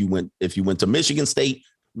college. If you went to Michigan State,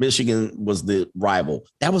 Michigan was the rival.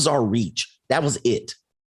 That was our reach. That was it.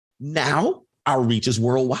 Now our reach is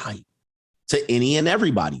worldwide to any and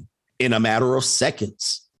everybody in a matter of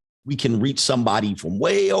seconds. We can reach somebody from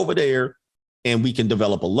way over there, and we can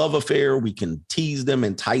develop a love affair. We can tease them,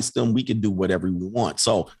 entice them. We can do whatever we want.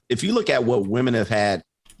 So if you look at what women have had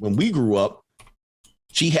when we grew up,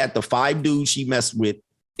 she had the 5 dudes she messed with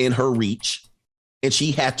in her reach, and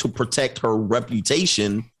she had to protect her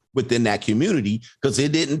reputation within that community, because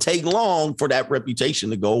it didn't take long for that reputation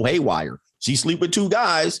to go haywire. She sleep with 2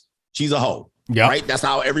 guys, she's a hoe. Yep. Right? That's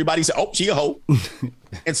how everybody said, oh, she a hoe.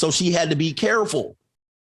 And so she had to be careful.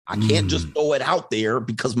 I can't just throw it out there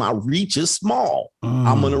because my reach is small.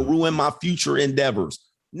 I'm going to ruin my future endeavors.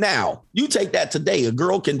 Now, you take that today. A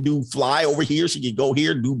girl can fly over here. She can go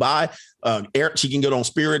here, Dubai. She can get on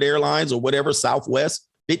Spirit Airlines or whatever, Southwest,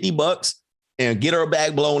 $50. And get her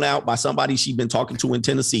bag blown out by somebody she's been talking to in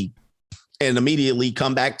Tennessee, and immediately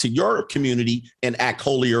come back to your community and act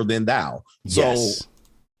holier than thou. Yes.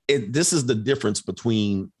 So this is the difference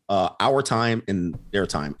between our time and their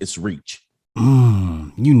time. It's reach.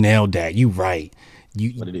 You nailed that. You right.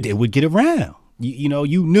 They would get around.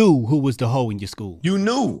 You knew who was the hoe in your school. You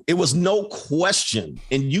knew. It was no question.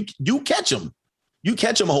 And you catch them. You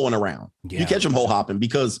catch them hoeing around. Yeah. You catch them hoe hopping,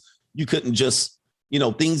 because you couldn't just,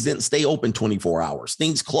 things didn't stay open 24 hours.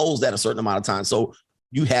 Things closed at a certain amount of time. So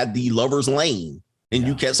you had the lover's lane, and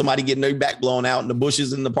you catch somebody getting their back blown out in the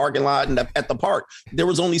bushes in the parking lot and at the park. There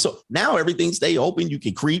was only now everything stay open. You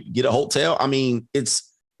can creep, get a hotel. I mean, it's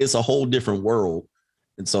a whole different world.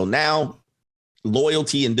 And so now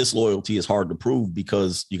loyalty and disloyalty is hard to prove,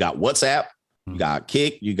 because you got WhatsApp, you got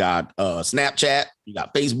Kik, you got Snapchat, you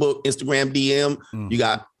got Facebook, Instagram DM, you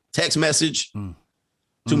got text message.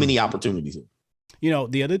 Too many opportunities.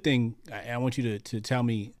 The other thing, I want you to tell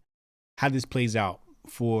me how this plays out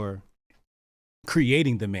for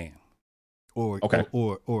creating the man or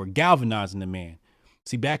galvanizing the man.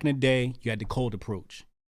 See, back in the day, you had the cold approach.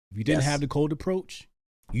 If you didn't have the cold approach,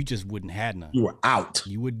 you just wouldn't have none. You were out.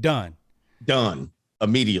 You were done. Done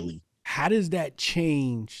immediately. How does that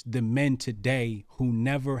change the men today who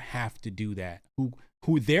never have to do that?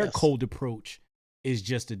 Who their cold approach is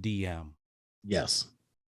just a DM? Yes.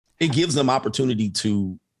 It gives them opportunity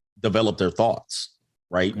to develop their thoughts,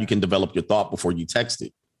 right? Okay. You can develop your thought before you text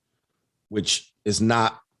it, which is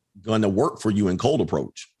not going to work for you in cold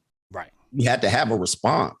approach. Right. You had to have a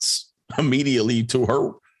response immediately to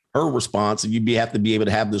her response, and you have to be able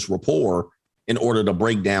to have this rapport in order to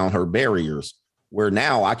break down her barriers, where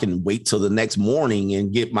now I can wait till the next morning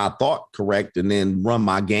and get my thought correct and then run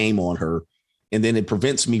my game on her. And then it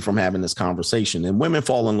prevents me from having this conversation. And women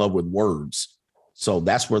fall in love with words. So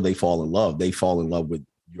that's where they fall in love. They fall in love with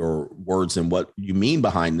your words and what you mean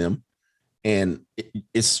behind them. And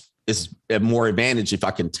it's a more advantage if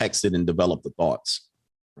I can text it and develop the thoughts.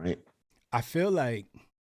 Right. I feel like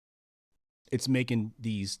it's making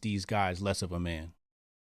these guys less of a man.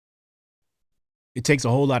 It takes a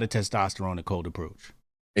whole lot of testosterone to cold approach.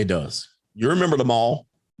 It does. You remember the mall?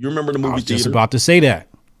 You remember the movie theater? I was just about to say that.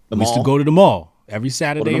 We used to go to the mall every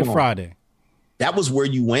Saturday and Friday. That was where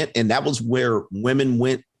you went, and that was where women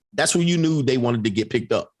went. That's where you knew they wanted to get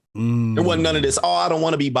picked up. There wasn't none of this, I don't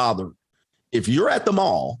want to be bothered. If you're at the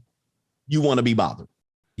mall, you want to be bothered.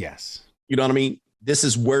 Yes. You know what I mean? This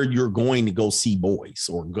is where you're going to go see boys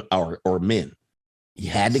or men. You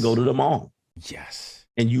had to go to the mall. Yes.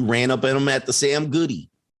 And you ran up at them at the Sam Goody.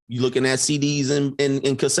 You looking at CDs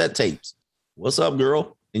and cassette tapes. What's up,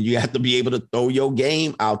 girl? And you have to be able to throw your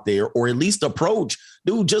game out there or at least approach.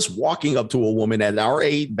 Dude, just walking up to a woman at our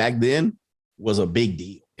age back then was a big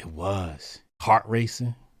deal. It was. Heart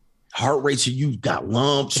racing. Heart racing, you got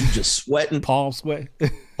lumps, you just sweating. Palm sweat.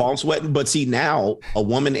 Palm sweating. But see, now a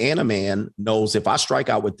woman and a man knows if I strike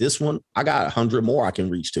out with this one, I got 100 more I can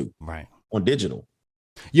reach to. Right. On digital.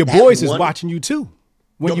 Your That boys is one- watching you too.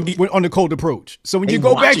 When Yo, you went on the cold approach. So when They you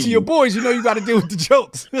go back watching to your you. boys, you know you got to deal with the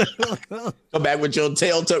jokes. Come back with your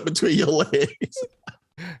tail tucked between your legs.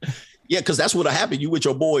 Yeah, because that's what happened. You with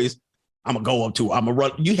your boys, I'm gonna go up to her. I'm gonna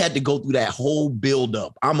run. You had to go through that whole build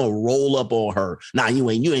up. I'm gonna roll up on her. Nah, you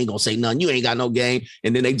ain't gonna say nothing. You ain't got no game.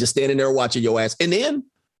 And then they just standing there watching your ass. And then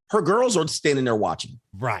her girls are standing there watching.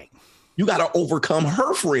 Right. You got to overcome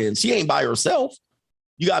her friends. She ain't by herself.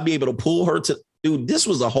 You got to be able to pull her to, dude, this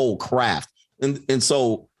was a whole craft. And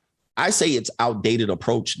so I say it's outdated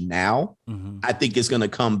approach now. Mm-hmm. I think it's going to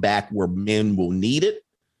come back where men will need it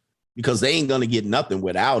because they ain't going to get nothing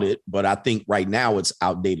without it. But I think right now it's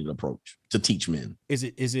outdated approach to teach men. Is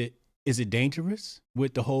it dangerous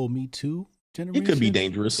with the whole Me Too generation? It could be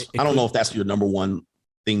dangerous. It I don't could- know if that's your number one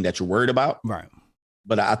thing that you're worried about, Right.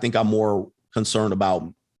 but I think I'm more concerned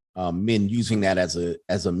about men using that as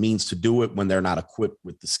a means to do it when they're not equipped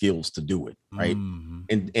with the skills to do it, right?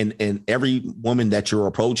 Mhm. And every woman that you're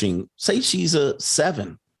approaching, say she's a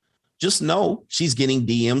 7, just know she's getting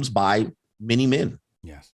DMs by many men.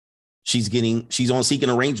 Yes. She's on seeking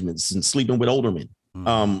arrangements and sleeping with older men.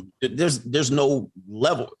 Mhm. There's no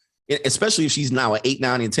level, especially if she's now at 8,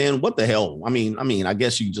 9, and 10. What the hell? I mean, I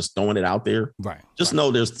guess you just throwing it out there. Right. Just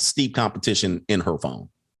know there's steep competition in her phone.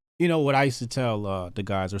 You know what I used to tell the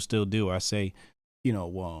guys, or still do? I say,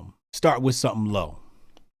 start with something low.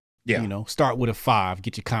 Yeah. Start with a 5,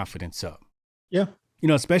 get your confidence up. Yeah.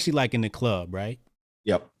 Especially like in the club, right?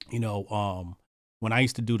 Yep. When I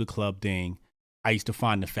used to do the club thing, I used to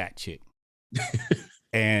find the fat chick.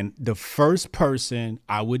 And the first person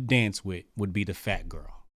I would dance with would be the fat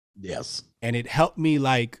girl. Yes. And it helped me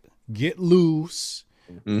like get loose,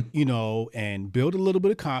 Mhm. And build a little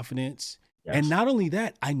bit of confidence. Yes. And not only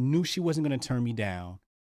that, I knew she wasn't going to turn me down.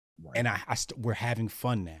 Right. And we're having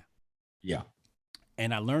fun now. Yeah.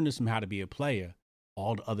 And I learned this from How to Be a Player.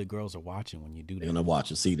 All the other girls are watching when you do They're that. gonna watch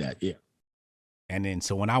and see that. Yeah. And then,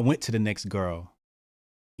 so when I went to the next girl,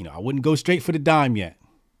 I wouldn't go straight for the dime yet.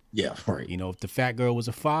 Yeah. Right. If the fat girl was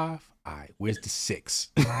a 5, all right, where's the 6?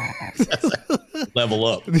 Level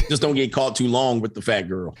up. Just don't get caught too long with the fat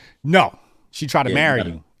girl. No, she tried to Yeah, marry you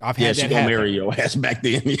gotta- you. I've Yeah, had she that gonna happen. marry your ass back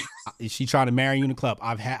then. She tried to marry you in the club.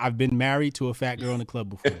 I've been married to a fat girl in the club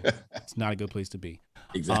before. It's not a good place to be.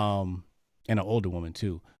 Exactly. And an older woman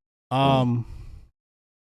too.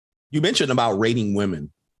 You mentioned about rating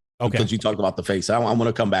women. Okay, Because you talked about the face. I want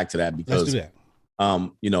to come back to that let's because do that.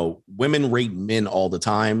 Women rate men all the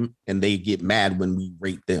time and they get mad when we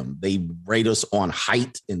rate them. They rate us on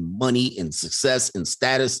height and money and success and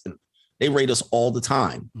status. And they rate us all the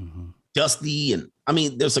time. Mm-hmm. Dusty. And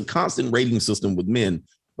there's a constant rating system with men.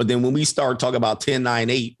 But then when we start talking about 10, 9,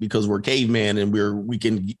 8, because we're cavemen and we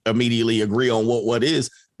can immediately agree on what is,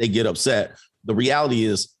 they get upset. The reality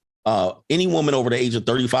is any woman over the age of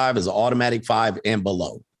 35 is an automatic 5 and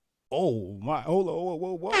below. Oh my! Hold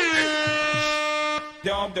on! Whoa!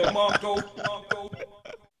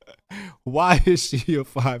 Why is she a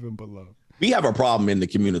 5 and below? We have a problem in the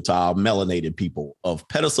community of melanated people of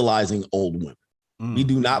pedestalizing old women. We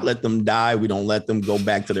do not let them die. We don't let them go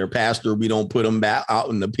back to their pastor. We don't put them back out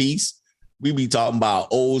in the peace. We be talking about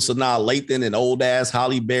old Sanaa Lathan and old ass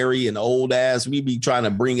Holly Berry and old ass. We be trying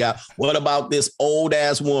to bring out, what about this old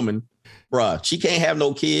ass woman? Bruh, she can't have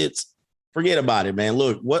no kids. Forget about it, man.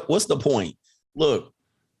 Look, what's the point? Look,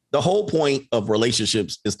 the whole point of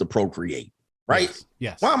relationships is to procreate, right?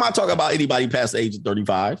 Yes. Why am I talking about anybody past the age of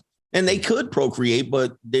 35? And they could procreate,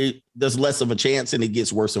 but there's less of a chance and it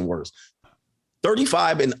gets worse and worse.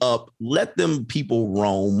 35 and up, let them people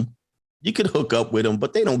roam. You could hook up with them,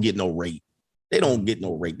 but they don't get no rate. They don't get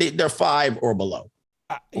no rate. They're 5 or below.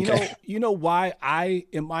 You know why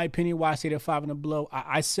in my opinion, why I say they're 5 and below?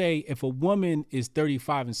 I say if a woman is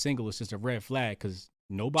 35 and single, it's just a red flag because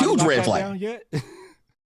nobody Huge locked red that flag. down yet.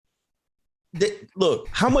 Look,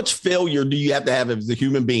 how much failure do you have to have as a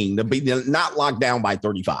human being to be not locked down by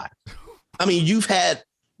 35? You've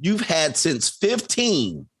had since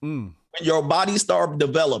 15 when your body started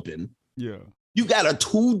developing. Yeah. You got a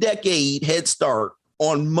 2-decade head start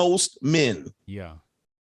on most men. Yeah.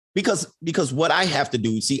 because what I have to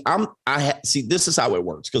do, see, see, this is how it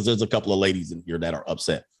works, because there's a couple of ladies in here that are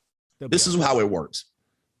upset. This is how it works.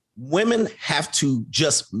 Women have to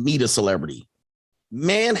just meet a celebrity.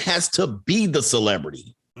 Man has to be the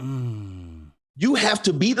celebrity. You have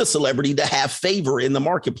to be the celebrity to have favor in the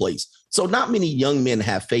marketplace. So not many young men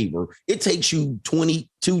have favor. It takes you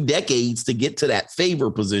 22 decades to get to that favor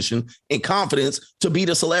position and confidence to be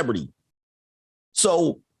the celebrity.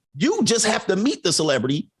 So you just have to meet the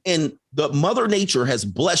celebrity, and the Mother Nature has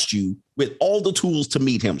blessed you with all the tools to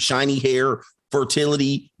meet him: shiny hair,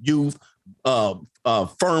 fertility, youth,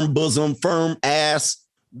 firm bosom, firm ass,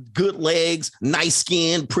 good legs, nice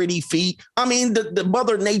skin, pretty feet. I mean, the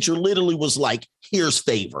Mother Nature literally was like, here's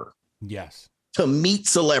favor. Yes. To meet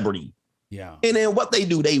celebrity. Yeah. And then what they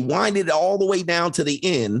do, they wind it all the way down to the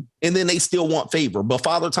end, and then they still want favor. But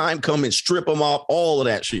Father Time come and strip them off all of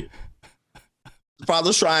that shit.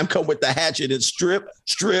 Father Time come with the hatchet and strip.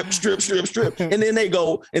 And then they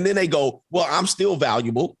go, well, I'm still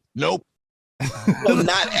valuable. Nope. Well,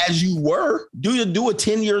 not as you were. Do a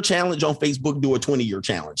 10-year challenge on Facebook, do a 20-year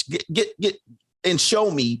challenge. Get and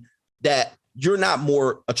show me that you're not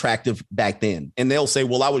more attractive back then. And they'll say,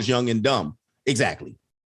 well, I was young and dumb. Exactly.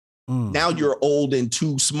 Now you're old and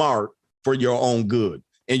too smart for your own good.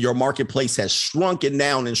 And your marketplace has shrunken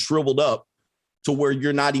down and shriveled up to where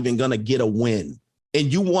you're not even going to get a win.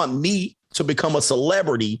 And you want me to become a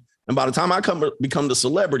celebrity. And by the time I become the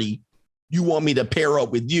celebrity, you want me to pair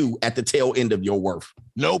up with you at the tail end of your worth.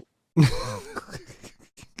 Nope.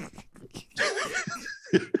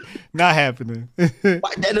 Not happening.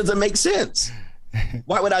 That doesn't make sense.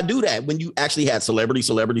 Why would I do that when you actually had celebrity?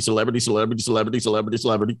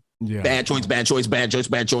 Yeah. Bad choice. Bad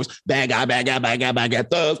guy.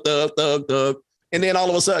 Thug. And then all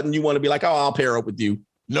of a sudden you want to be like, oh, I'll pair up with you.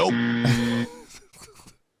 Nope.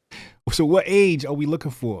 So what age are we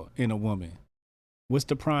looking for in a woman? What's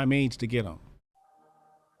the prime age to get them?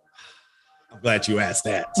 I'm glad you asked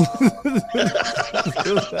that.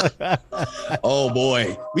 Oh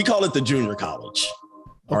boy. We call it the junior college.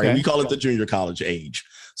 All right. We call it the junior college age.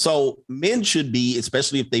 So men should be,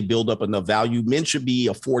 especially if they build up enough value, men should be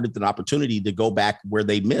afforded an opportunity to go back where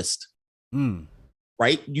they missed.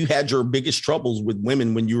 Right? You had your biggest troubles with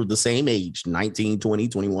women when you were the same age, 19, 20,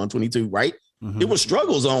 21, 22, right? It was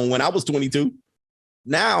struggle zone when I was 22.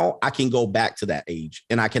 Now I can go back to that age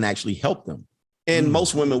and I can actually help them. And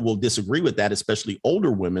most women will disagree with that, especially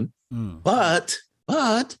older women. But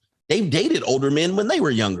they've dated older men when they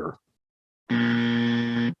were younger.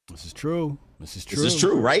 This is true. This is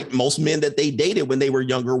true, right? Most men that they dated when they were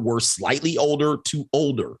younger were slightly older to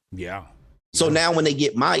older. Yeah. So now when they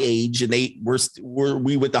get my age and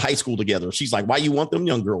we went to high school together, she's like, why you want them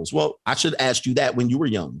young girls? Well, I should ask you that when you were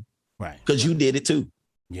young. Right. Because you did it too.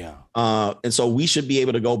 Yeah. And so we should be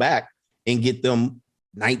able to go back and get them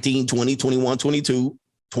 19, 20, 21, 22,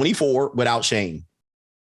 24 without shame.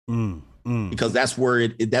 Because that's where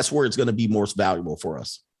it's going to be most valuable for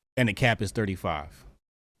us. And the cap is 35.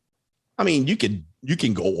 I mean, you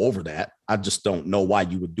can go over that. I just don't know why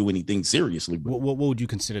you would do anything seriously. What would you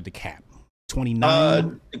consider the cap?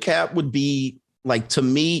 29? The cap would be like, to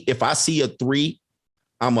me, if I see a 3,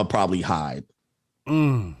 I'm going to probably hide.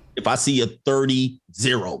 If I see a 30,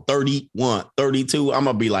 0, 31, 32, I'm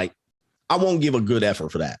going to be like, I won't give a good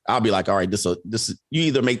effort for that. I'll be like, all right, this is, you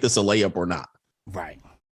either make this a layup or not. Right.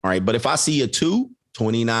 All right. But if I see a 2,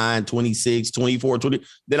 29, 26, 24, 20,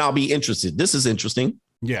 then I'll be interested. This is interesting.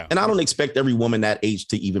 Yeah. And I don't expect every woman that age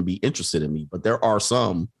to even be interested in me, but there are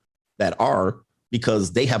some that are,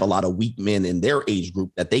 because they have a lot of weak men in their age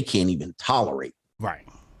group that they can't even tolerate. Right.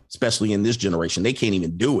 Especially in this generation, they can't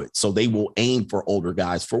even do it. So they will aim for older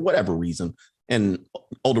guys for whatever reason. And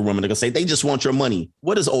older women are going to say, they just want your money.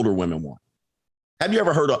 What does older women want? Have you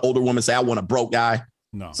ever heard an older woman say, I want a broke guy?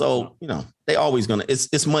 No. So, they always going to,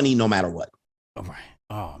 it's money no matter what. All right.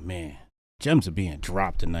 Oh man. Gems are being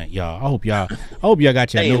dropped tonight, y'all. I hope y'all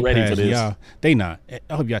got your notepads. Ready for this. Y'all, they not.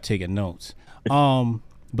 I hope y'all taking notes.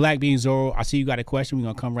 Black Bean Zoro, I see you got a question. We're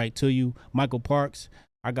gonna come right to you. Michael Parks,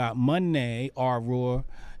 I got Monday, R Roar,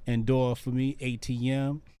 and Dora for me,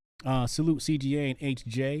 ATM. Salute CGA and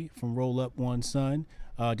HJ from Roll Up One Son.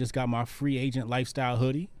 Just got my free agent lifestyle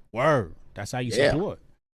hoodie. Word. That's how you support.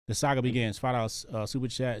 The saga begins. $5 super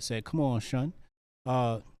chat said, come on, Shun.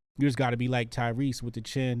 You just got to be like Tyrese with the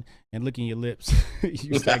chin and licking your lips.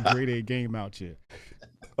 Use that grade A game out here.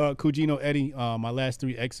 Kujino Eddie, my last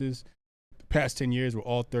 3 exes, past 10 years were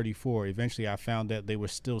all 34. Eventually, I found that they were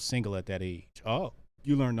still single at that age. Oh,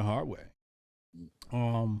 you learned the hard way.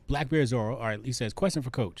 Black Bear Zoro, all right, he says, question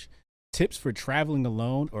for Coach. Tips for traveling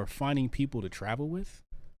alone or finding people to travel with?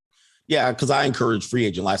 Yeah, because I encourage free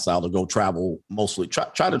agent lifestyle to go travel mostly.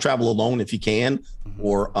 Try to travel alone if you can,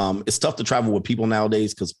 or it's tough to travel with people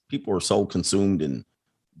nowadays because people are so consumed in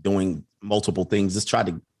doing multiple things. It's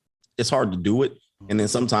hard to do it, and then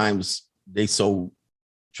sometimes they so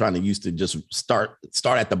trying to used to just start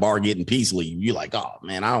at the bar getting peace leave. You're like, oh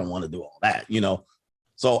man, I don't want to do all that, you know.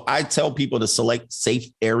 So I tell people to select safe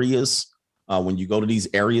areas. When you go to these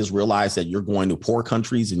areas, realize that you're going to poor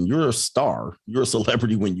countries and you're a star. You're a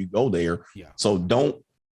celebrity when you go there. Yeah. So don't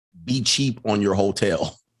be cheap on your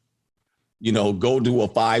hotel. You know, go to a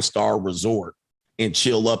 5-star resort and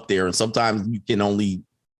chill up there. And sometimes you can only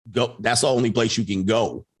go. That's the only place you can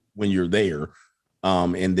go when you're there.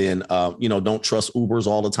 And then, you know, don't trust Ubers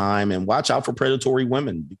all the time and watch out for predatory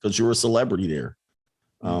women because you're a celebrity there.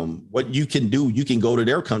 What you can do, you can go to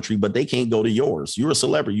their country, but they can't go to yours. You're a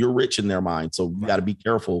celebrity. You're rich in their mind. So you got to be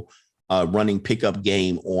careful running pickup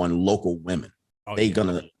game on local women.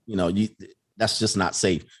 Gonna, you know, that's just not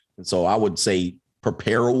safe. And so I would say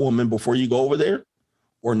prepare a woman before you go over there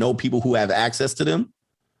or know people who have access to them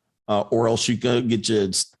or else you can get your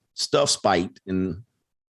stuff spiked and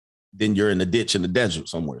then you're in the ditch in the desert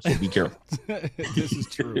somewhere. So be careful. This is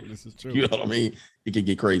true. This is true. You know what I mean? It can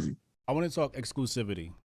get crazy. I want to talk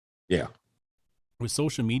exclusivity. Yeah. With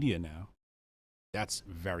social media now, that's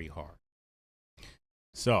very hard.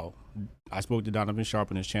 So I spoke to Donovan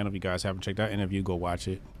Sharp on his channel. If you guys haven't checked that interview, go watch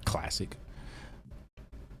it. Classic.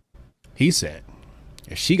 He said,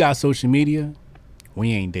 if she got social media,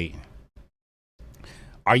 we ain't dating.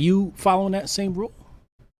 Are you following that same rule?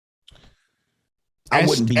 I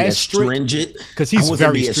wouldn't be as stringent because he's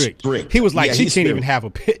very strict. He was like, she can't even have a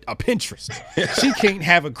Pinterest. She can't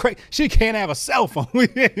have she can't have a cell phone.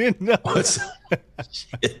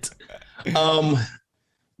 Shit.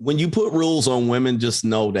 When you put rules on women, just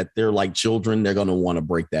know that they're like children. They're going to want to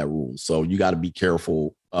break that rule. So you got to be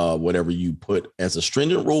careful whatever you put as a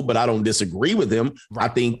stringent rule, but I don't disagree with him. Right.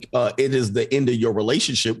 I think it is the end of your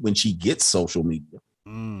relationship when she gets social media.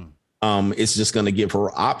 It's just going to give her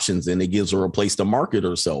options and it gives her a place to market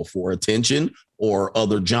herself for attention or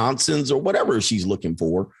other Johnsons or whatever she's looking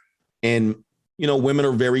for. And, you know, women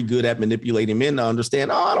are very good at manipulating men to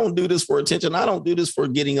understand, I don't do this for attention. I don't do this for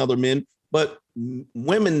getting other men. But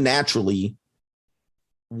women naturally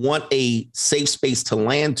want a safe space to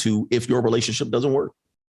land to if your relationship doesn't work.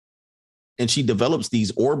 And she develops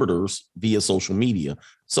these orbiters via social media.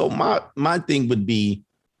 So my thing would be,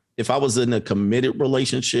 if I was in a committed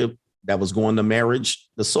relationship that was going to marriage,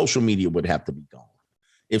 the social media would have to be gone.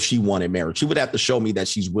 If she wanted marriage, she would have to show me that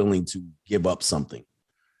she's willing to give up something.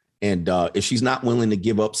 And if she's not willing to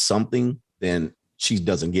give up something, then she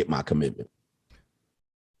doesn't get my commitment.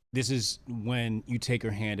 This is when you take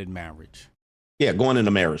her hand in marriage. Yeah, going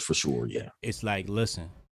into marriage for sure. Yeah. It's like, listen,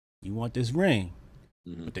 you want this ring,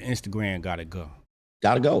 but the Instagram got to go.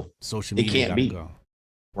 Got to go. Social media got to go.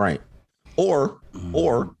 Right. Or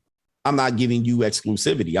I'm not giving you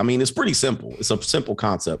exclusivity. I mean, it's pretty simple. It's a simple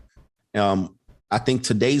concept. I think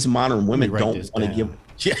today's modern women don't want to give.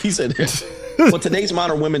 Yeah, he said this. Well, today's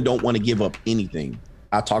modern women don't want to give up anything.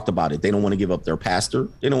 I talked about it. They don't want to give up their pastor.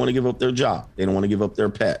 They don't want to give up their job. They don't want to give up their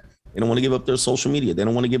pet. They don't want to give up their social media. They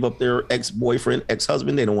don't want to give up their ex-boyfriend,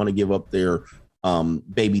 ex-husband. They don't want to give up their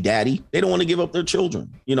baby daddy. They don't want to give up their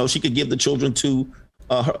children. You know, she could give the children to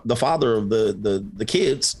the father of the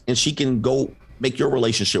kids, and she can go make your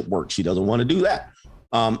relationship work. She doesn't want to do that.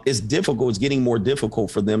 It's difficult. It's getting more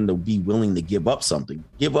difficult for them to be willing to give up something,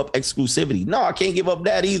 give up exclusivity. No, I can't give up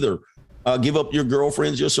that either. Give up your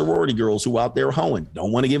girlfriends, your sorority girls who out there hoeing.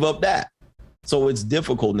 Don't want to give up that. So it's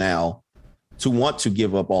difficult now to want to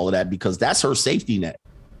give up all of that because that's her safety net.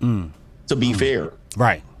 To be fair.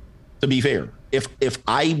 Right. To be fair. If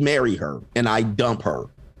I marry her and I dump her,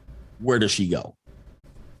 where does she go?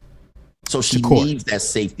 So she needs that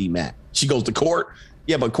safety net. She goes to court.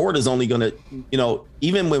 Yeah, but court is only going to, you know,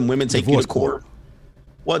 even when women take you to court,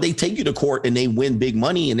 well, they take you to court and they win big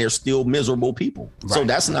money and they're still miserable people. Right. So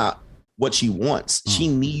that's not what she wants. She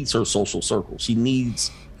needs her social circle. She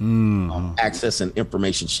needs access and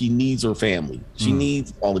information. She needs her family. She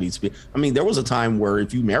needs all of these people. I mean, there was a time where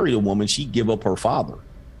if you married a woman, she'd give up her father.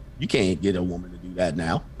 You can't get a woman to do that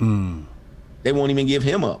now. They won't even give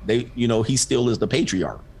him up. He still is the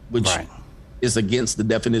patriarch, which is against the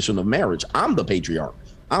definition of marriage. I'm the patriarch.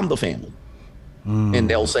 I'm the family. And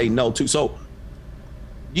they'll say no too. So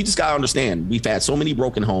you just got to understand, we've had so many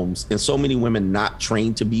broken homes and so many women not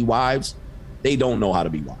trained to be wives. They don't know how to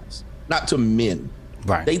be wives, not to men.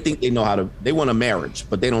 Right. They think they know how to, they want a marriage,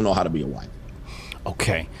 but they don't know how to be a wife.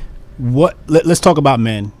 Okay. Let's talk about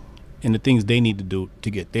men. and the things they need to do to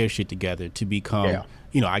get their shit together to become,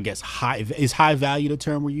 I guess high value the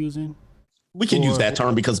term we're using? We can use that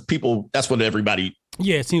term because that's what everybody.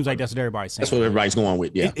 Yeah, it seems like that's what everybody's saying. That's what everybody's going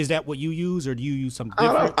with. Yeah. Is that what you use, or do you use something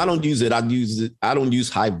different? I don't use it. I don't use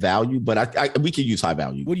high value, but we can use high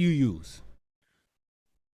value. What do you use?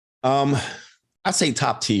 I say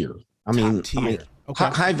top tier. I mean, okay.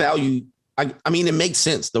 High value. I mean, it makes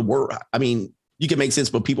sense. The word, you can make sense,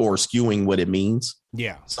 but people are skewing what it means.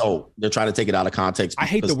 Yeah. So they're trying to take it out of context. I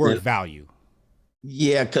hate the word value.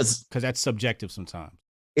 Yeah, because that's subjective sometimes.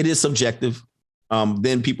 It is subjective.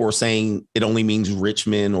 Then people are saying it only means rich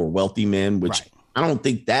men or wealthy men, which I don't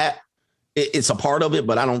think that it's a part of it,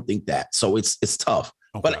 but I don't think that. So it's tough.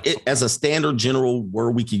 Okay. But as a standard general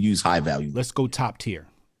word, we could use high value. Let's go top tier.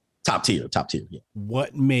 Top tier. Yeah.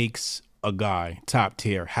 What makes a guy top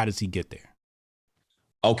tier? How does he get there?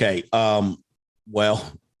 Okay.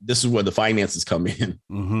 Well, this is where the finances come in.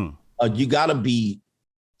 Mm-hmm. You got to be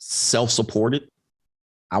self-supported.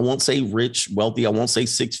 I won't say rich, wealthy. I won't say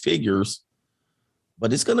six figures,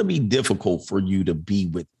 but it's going to be difficult for you to be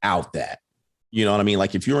without that. You know what I mean?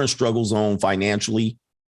 Like if you're in struggle zone financially,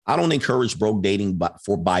 I don't encourage broke dating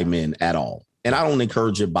by men at all. And I don't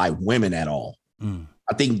encourage it by women at all. Mm.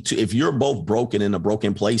 I think if you're both broken in a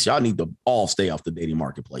broken place, y'all need to all stay off the dating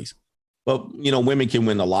marketplace. But, women can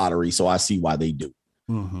win the lottery, so I see why they do.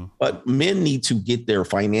 Mm-hmm. But men need to get their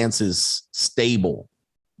finances stable,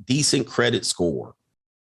 decent credit score,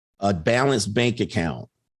 a balanced bank account.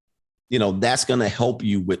 That's going to help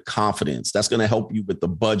you with confidence. That's going to help you with the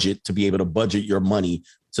budget to be able to budget your money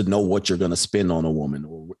to know what you're going to spend on a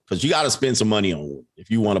woman, because you got to spend some money on her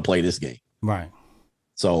if you want to play this game. Right.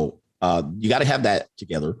 So you got to have that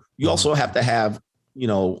together. You also have to have,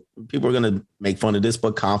 people are going to make fun of this,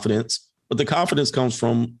 but confidence. But the confidence comes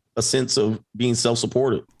from a sense of being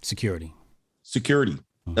self-supported. Security.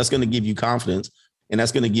 Mm-hmm. That's going to give you confidence. And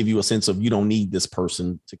that's going to give you a sense of you don't need this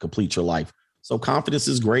person to complete your life. So confidence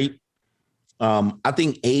is great. I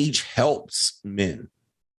think age helps men.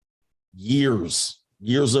 Years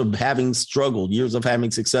of having struggled, years of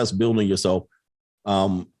having success, building yourself.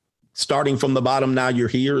 Starting from the bottom, now you're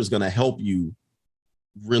here, is going to help you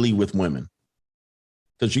really with women.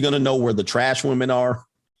 Because you're going to know where the trash women are,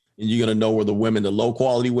 and you're going to know where the low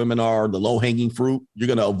quality women are, the low hanging fruit. You're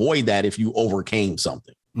going to avoid that if you overcame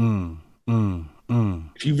something.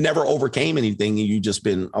 If you've never overcame anything and you've just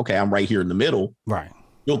been, okay, I'm right here in the middle. Right.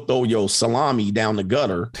 You'll throw your salami down the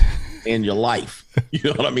gutter in your life. You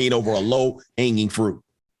know what I mean? Over a low hanging fruit.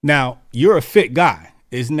 Now, you're a fit guy.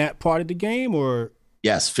 Isn't that part of the game? Or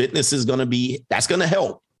yes, fitness is that's going to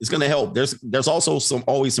help. It's going to help. There's also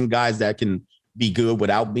always some guys that can be good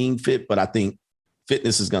without being fit, but I think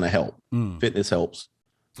fitness is going to help. Fitness helps.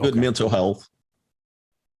 Good mental health.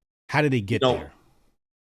 How do they get there?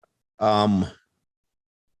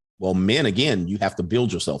 Well, men, again, you have to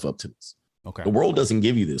build yourself up to this. Okay. The world doesn't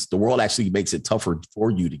give you this. The world actually makes it tougher for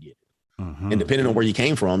you to get it. Mm-hmm. And depending on where you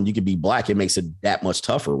came from, you could be black. It makes it that much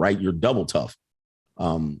tougher, right? You're double tough.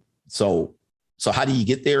 So how do you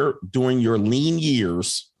get there? During your lean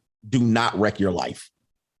years, do not wreck your life.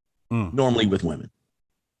 Normally with women.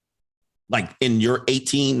 Like in your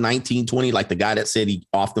 18, 19, 20, like the guy that said he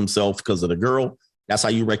offed himself because of the girl, that's how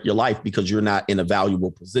you wreck your life, because you're not in a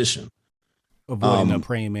valuable position. Avoiding the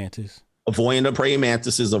praying mantis. Avoiding the praying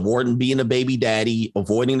mantises, avoiding being a baby daddy,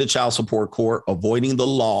 avoiding the child support court, avoiding the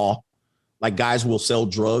law. Like guys will sell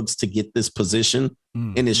drugs to get this position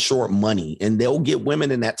and it's short money, and they'll get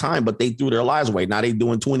women in that time, but they threw their lives away. Now they're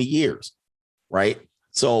doing 20 years, right?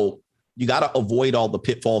 So you got to avoid all the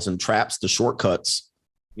pitfalls and traps, the shortcuts.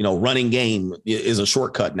 Running game is a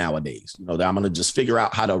shortcut nowadays. I'm going to just figure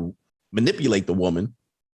out how to manipulate the woman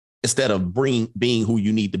instead of being who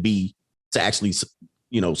you need to be to actually,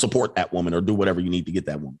 support that woman or do whatever you need to get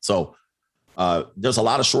that woman. So there's a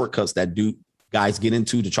lot of shortcuts that guys get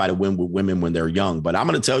into to try to win with women when they're young. But I'm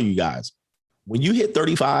going to tell you guys, when you hit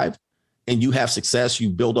 35 and you have success, you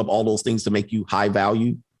build up all those things to make you high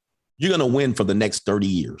value, you're going to win for the next 30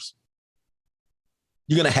 years.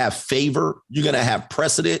 You're going to have favor. You're going to have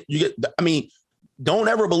precedent. Don't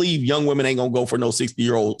ever believe young women ain't going to go for no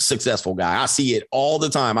 60-year-old successful guy. I see it all the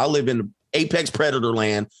time. I live in apex predator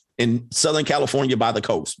land in Southern California by the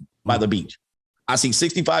coast, by the beach. I see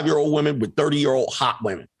 65-year-old women with 30-year-old hot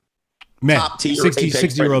women. Men, top tier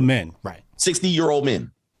 60-year-old men, right? 60-year-old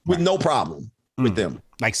men with no problem with them.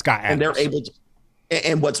 Like Scott Adams. And they're able to,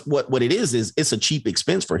 and what it is it's a cheap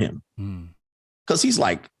expense for him. Because he's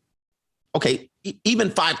like, okay, even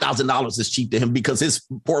 $5,000 is cheap to him because his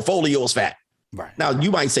portfolio is fat. Right. Now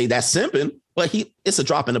you might say that's simping, but it's a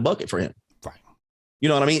drop in the bucket for him. Right. You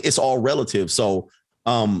know what I mean? It's all relative. So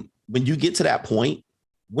when you get to that point,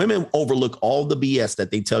 women overlook all the BS that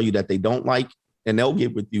they tell you that they don't like, and they'll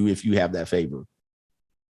get with you if you have that favor.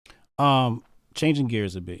 Changing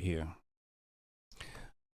gears a bit here.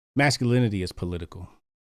 Masculinity is political,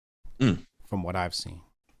 from what I've seen.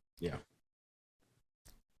 Yeah.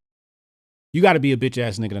 You got to be a bitch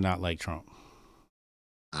ass nigga to not like Trump.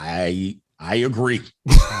 I agree.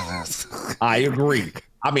 I agree.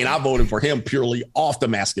 I mean, I voted for him purely off the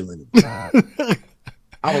masculinity.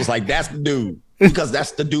 I was like, that's the dude, because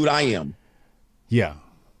that's the dude I am. Yeah.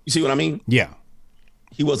 You see what I mean? Yeah.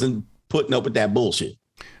 He wasn't putting up with that bullshit.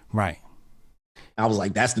 Right. I was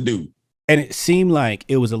like, that's the dude. And it seemed like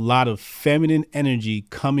it was a lot of feminine energy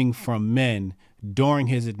coming from men during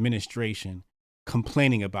his administration,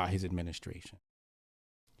 complaining about his administration.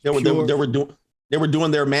 They were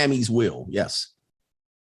doing their mammy's will. Yes.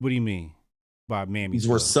 What do you mean by mammy? These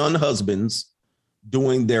were son husbands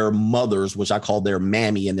doing their mothers, which I call their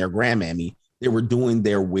mammy and their grandmammy. They were doing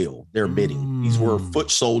their will, their bidding. These were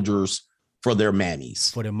foot soldiers for their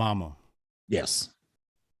mammies. For their mama. Yes.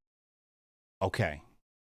 Okay.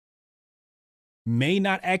 May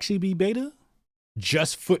not actually be beta,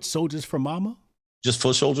 just foot soldiers for mama. Just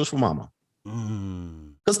foot soldiers for mama.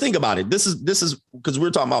 Because think about it. This is because we're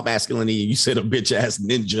talking about masculinity. And you said a bitch ass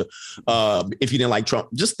ninja. If you didn't like Trump,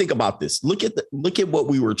 just think about this. Look at what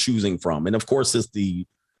we were choosing from, and of course, it's the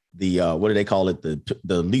what do they call it?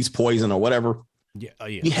 The least poison or whatever. Yeah.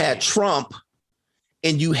 You had Trump,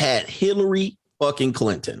 and you had Hillary fucking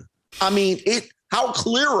Clinton. I mean, how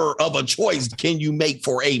clearer of a choice can you make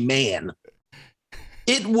for a man?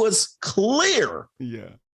 It was clear. Yeah.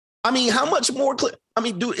 I mean, how much more clear? I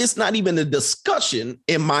mean, dude, it's not even a discussion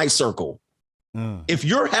in my circle. If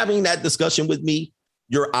you're having that discussion with me,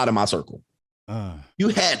 you're out of my circle. You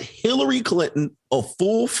had Hillary Clinton, a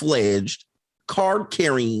full-fledged,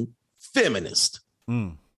 card-carrying feminist.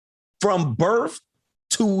 From birth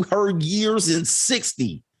to her years in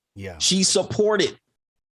 60. Yeah. She supported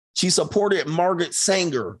Margaret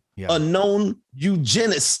Sanger, a known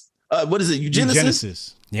eugenist. What is it?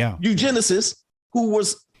 Eugenicist? Yeah. Eugenicist, who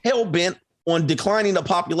was hell-bent on declining the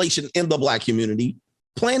population in the Black community.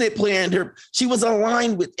 Planet planned her. She was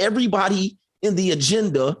aligned with everybody in the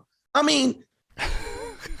agenda. I mean,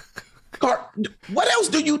 what else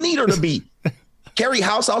do you need her to be? Carry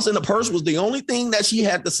house in the purse was the only thing that she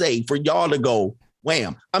had to say for y'all to go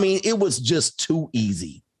wham. I mean, it was just too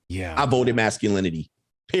easy. Yeah. I voted masculinity,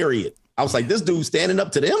 period. I was like, this dude standing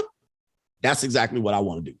up to them, that's exactly what I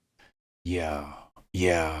want to do. Yeah.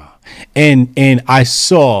 Yeah. And I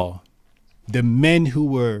saw the men who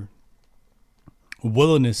were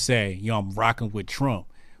willing to say, yo, I'm rocking with Trump,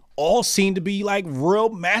 all seem to be like real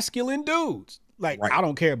masculine dudes. Like, right. I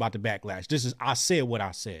don't care about the backlash. I said what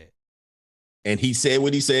I said. And he said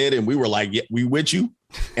what he said, and we were like, yeah, we with you.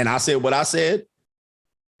 And I said what I said,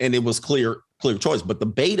 and it was clear choice. But the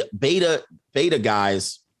beta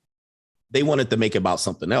guys, they wanted to make it about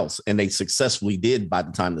something else, and they successfully did. By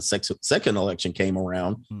the time the second election came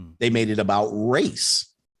around, they made it about race,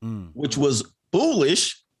 which was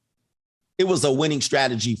foolish. It was a winning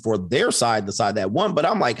strategy for their side, the side that won. But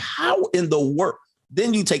I'm like, how in the world?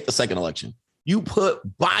 Then you take the second election. You put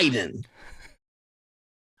Biden.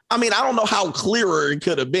 I mean, I don't know how clearer it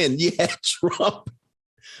could have been. You had Trump.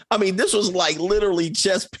 I mean, this was like literally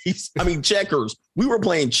chess piece. I mean, checkers. We were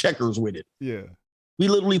playing checkers with it. Yeah. We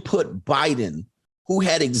literally put Biden, who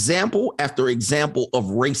had example after example of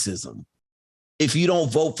racism. If you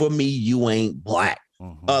don't vote for me, you ain't Black.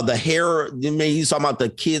 The hair, he's talking about the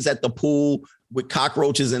kids at the pool with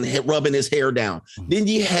cockroaches and rubbing his hair down. Then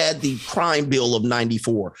you had the crime bill of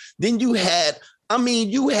 94. Then you had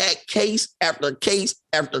case after case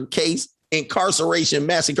after case, incarceration,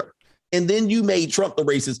 massacre. And then you made Trump the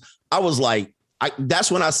racist. I was like, that's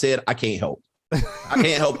when I said, I can't help. I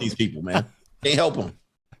can't help these people, man. Can't help them.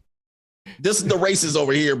 This is the racist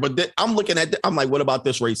over here. But I'm looking at, I'm like, what about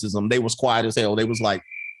this racism? They was quiet as hell. They was like,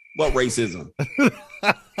 what racism?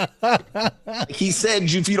 He said,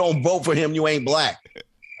 if you don't vote for him, you ain't Black.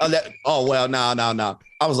 Oh, well, no.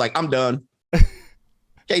 I was like, I'm done.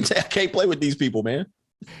 Can't play with these people, man.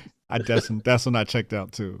 That's when I checked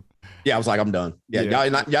out too. Yeah, I was like, I'm done. Yeah.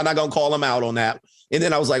 Y'all not gonna call him out on that. And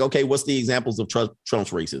then I was like, okay, what's the examples of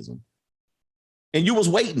Trump's racism? And you was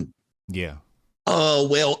waiting. Yeah.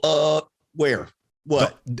 Where?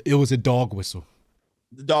 What? It was a dog whistle.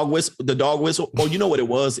 The dog whistle. Well, you know what it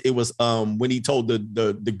was? It was when he told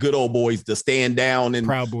the good old boys to stand down and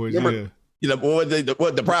Proud Boys. Remember, you know,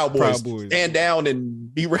 the Proud Boys stand down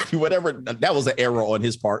and be ready, whatever. That was an error on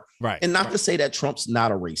his part. Right. And not to say that Trump's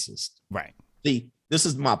not a racist. Right. See, this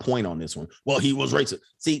is my point on this one. Well, he was racist.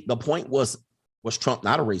 See, the point was Was Trump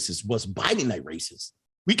not a racist? Was Biden a racist?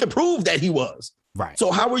 We could prove that he was. Right.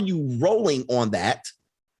 So how are you rolling on that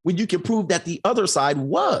when you can prove that the other side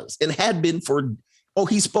was and had been for? Oh,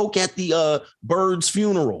 he spoke at the Bird's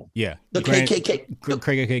funeral. Yeah. The KKK.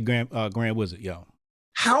 KKK Grand Wizard. Yo.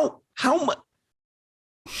 How much?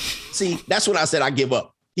 See, that's when I said I give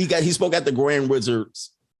up. He spoke at the Grand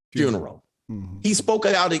Wizard's funeral. Mm-hmm. He spoke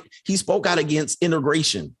out against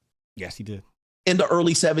integration. Yes, he did. In the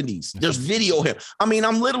early 70s. There's video of him. I mean,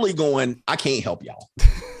 I'm literally going, I can't help y'all.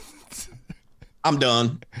 I'm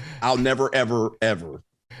done. I'll never, ever, ever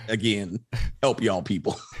again help y'all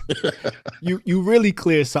people. You really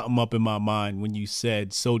cleared something up in my mind when you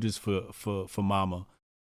said soldiers for mama,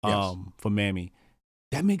 Yes. for mammy.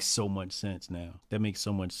 That makes so much sense now. That makes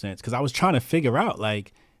so much sense. Because I was trying to figure out,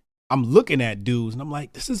 like, I'm looking at dudes and I'm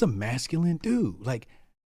like, this is a masculine dude. Like,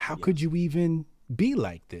 how could you even be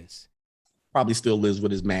like this? Probably still lives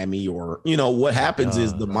with his mammy, or, you know, what happens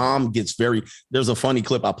is the mom gets there's a funny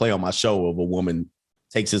clip I play on my show of a woman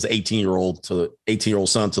takes his 18-year-old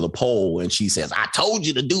son to the poll, and she says, I told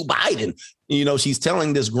you to do Biden. You know, she's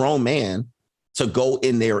telling this grown man to go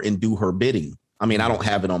in there and do her bidding. I mean, I don't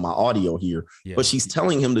have it on my audio here, but she's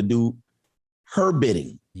telling him to do her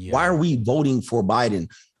bidding. Yeah. Why are we voting for Biden?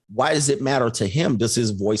 Why does it matter to him? Does his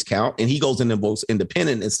voice count? And he goes in and votes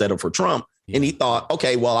independent instead of for Trump. Yeah. And he thought,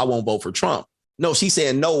 okay, well, I won't vote for Trump. No, she's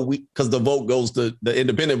saying no, because the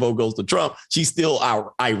independent vote goes to Trump. She's still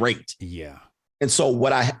irate. Yeah. And so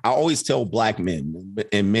what I always tell black men,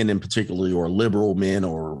 and men in particular, or liberal men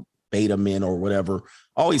or beta men or whatever,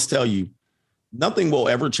 I always tell you, nothing will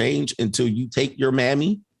ever change until you take your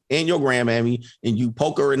mammy and your grandmammy and you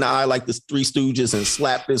poke her in the eye like the Three Stooges and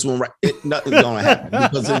slap this one right. Nothing's going to happen,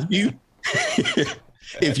 because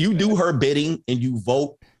if you do her bidding and you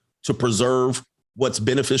vote to preserve what's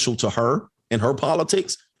beneficial to her and her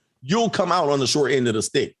politics, you'll come out on the short end of the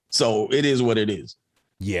stick. So it is what it is.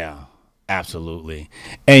 Yeah, absolutely.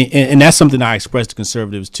 And that's something I express to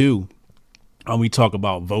conservatives too. When we talk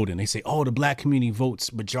about voting, they say, oh, the black community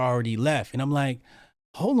votes majority left. And I'm like,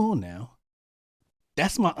 hold on now.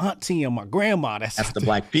 That's my auntie and my grandma. That's the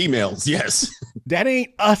black females. Yes. That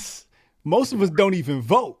ain't us. Most of us don't even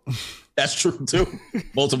vote. That's true too.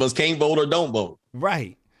 Most of us can't vote or don't vote.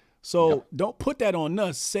 Right. So Don't put that on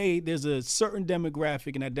us. Say there's a certain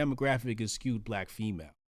demographic, and that demographic is skewed black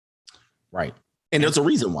female. Right. And there's a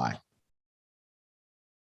reason why.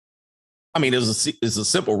 I mean, there's a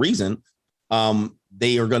simple reason.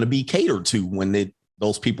 They are going to be catered to when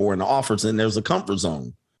those people are in the office, and there's a comfort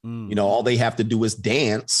zone. You know, all they have to do is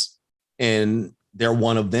dance, and they're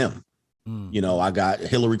one of them. You know, I got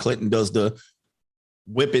Hillary Clinton does the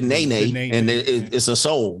whipping nay, and it's a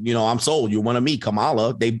soul. You know, I'm sold. You're one of me.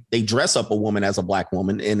 Kamala, they dress up a woman as a black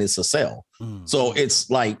woman, and it's a sell. So it's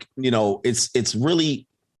like, you know, it's really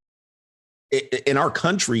in our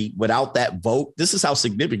country. Without that vote, this is how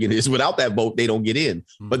significant it is. Without that vote, they don't get in.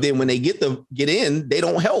 But then when they get in, they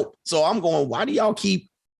don't help. So I'm going, why do y'all keep?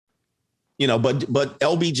 You know, but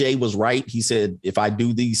LBJ was right. He said, if I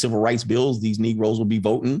do these civil rights bills, these Negroes will be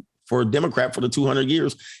voting for a Democrat for the 200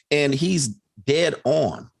 years. And he's dead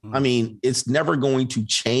on. I mean, it's never going to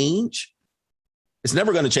change. It's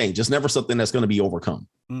never going to change. It's never something that's going to be overcome.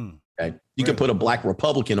 Okay. You can put a black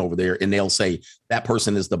Republican over there and they'll say that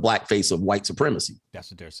person is the black face of white supremacy. That's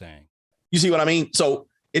what they're saying. You see what I mean? So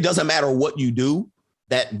it doesn't matter what you do.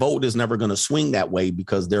 That vote is never going to swing that way,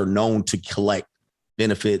 because they're known to collect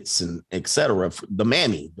benefits and et cetera. The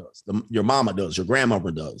mammy does, your mama does, your grandmother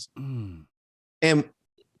does. And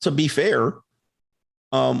to be fair,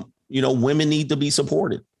 you know, women need to be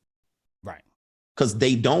supported. Right. Because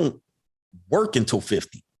they don't work until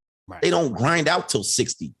 50. Right. They don't grind out till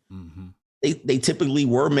 60. They typically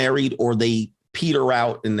were married, or they peter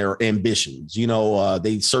out in their ambitions. You know,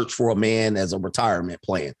 they search for a man as a retirement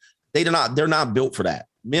plan. They're not built for that.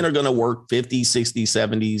 Men are going to work 50s, 60s,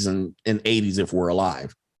 70s, and 80s if we're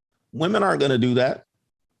alive. Women aren't going to do that.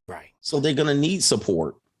 Right. So they're going to need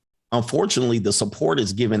support. Unfortunately, the support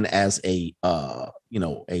is given as a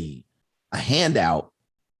handout,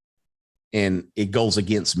 and it goes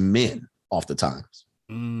against men oftentimes.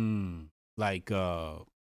 Like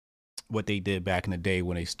what they did back in the day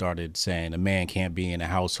when they started saying a man can't be in a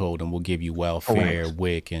household and we'll give you welfare,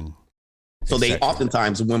 WIC, and so they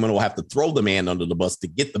oftentimes women will have to throw the man under the bus to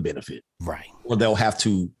get the benefit. Right. Or they'll have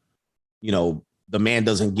to, you know, the man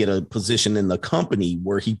doesn't get a position in the company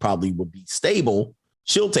where he probably would be stable.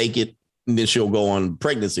 She'll take it, and then she'll go on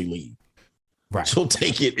pregnancy leave. Right. She'll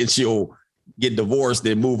take it and she'll get divorced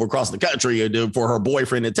and move across the country for her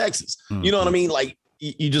boyfriend in Texas. You know what I mean? Like,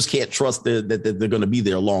 you just can't trust that they're going to be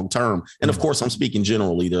there long term. And of course, I'm speaking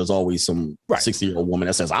generally. There's always some 60-year-old woman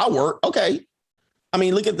that says, I'll work. Okay. I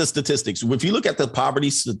mean, look at the statistics. If you look at the poverty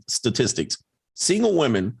statistics, single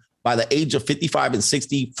women by the age of 55 and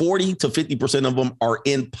 60, 40 to 50% of them are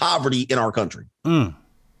in poverty in our country. In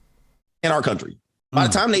our country. By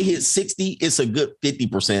the time they hit 60, it's a good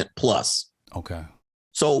 50% plus. Okay.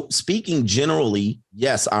 So speaking generally,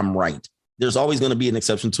 yes, I'm right. There's always going to be an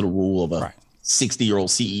exception to the rule of a 60-year-old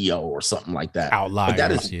CEO or something like that. Outliers, but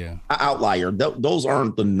that is an outlier. Those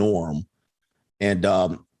aren't the norm. And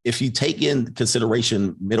if you take in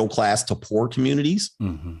consideration middle class to poor communities,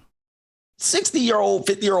 60-year-old,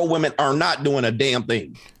 50-year-old women are not doing a damn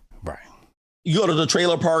thing. Right. You go to the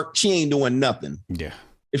trailer park, she ain't doing nothing. Yeah.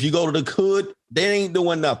 If you go to the hood, they ain't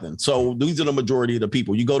doing nothing. So these are the majority of the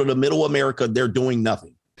people. You go to the middle America, they're doing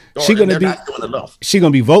nothing. They're not doing enough. She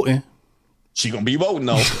gonna be voting. She gonna be voting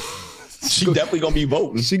though. She definitely gonna be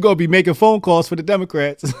voting. She gonna be making phone calls for the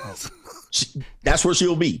Democrats. That's where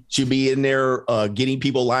she'll be. She'll be in there getting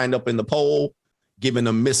people lined up in the poll, giving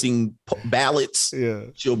them missing ballots. Yeah.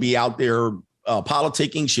 She'll be out there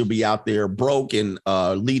politicking. She'll be out there broke and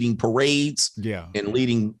leading parades. Yeah. And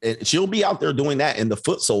leading. She'll be out there doing that. And the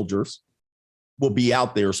foot soldiers will be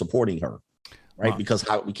out there supporting her. Right. Because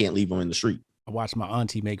we can't leave them in the street. I watched my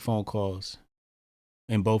auntie make phone calls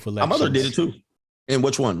in both elections. My mother did it too. In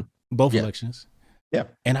which one? Both elections. Yeah.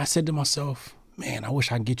 And I said to myself, man, I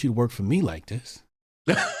wish I could get you to work for me like this.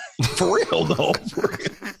 For real, though.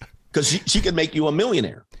 Because she could make you a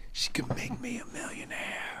millionaire. She could make me a millionaire.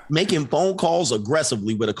 Making phone calls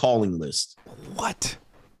aggressively with a calling list. What?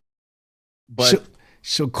 But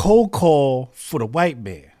she'll cold call for the white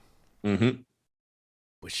man. Mm-hmm.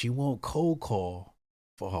 But she won't cold call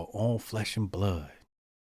for her own flesh and blood.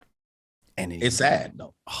 And it's sad,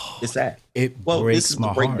 though. It's sad. Breaks my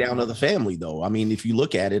heart. Breakdown of the family, though. I mean, if you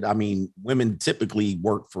look at it, I mean, women typically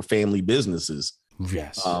work for family businesses.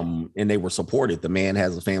 Yes. And they were supported. The man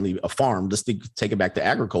has a farm. Just to take it back to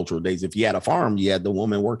agricultural days. If you had a farm, you had the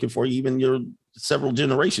woman working for you, even your several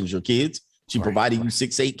generations, your kids. She provided you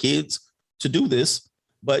 6-8 kids to do this,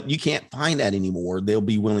 but you can't find that anymore. They'll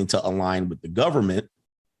be willing to align with the government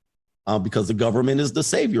because the government is the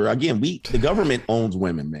savior. Again, the government owns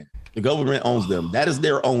women, man. The government owns them. That is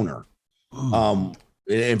their owner.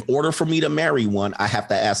 In order for me to marry one, I have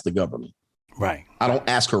to ask the government. Right. I don't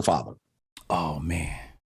ask her father. Oh, man.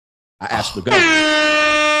 I ask the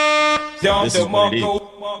government. This is what it is.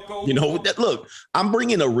 You know, look, I'm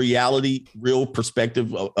bringing a real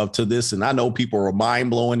perspective to this. And I know people are mind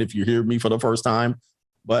blowing if you hear me for the first time,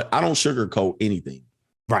 but I don't sugarcoat anything.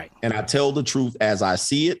 Right. And I tell the truth as I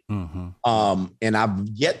see it. Mm-hmm. And I've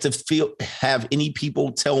yet to have any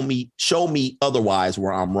people show me otherwise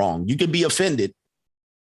where I'm wrong. You can be offended.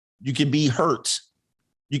 You can be hurt.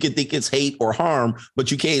 You can think it's hate or harm, but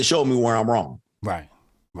you can't show me where I'm wrong. Right.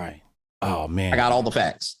 Right. Oh, man. I got all the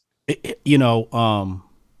facts. I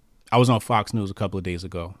was on Fox News a couple of days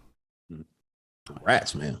ago.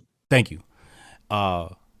 Congrats, man. Thank you.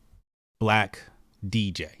 Black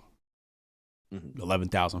DJ.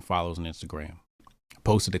 11,000 followers on Instagram. I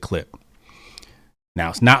posted a clip.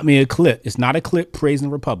 Now, it's not a clip praising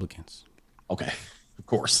Republicans. Okay, of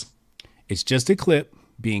course. It's just a clip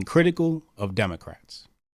being critical of Democrats.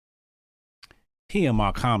 Here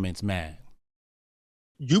my comments mad.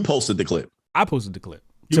 You posted the clip. I posted the clip.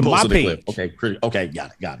 You to my posted page. The clip. Okay,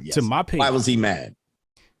 got it. Yes. To my page. Why was he mad?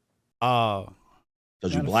 Because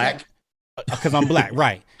you're black? Because I'm black,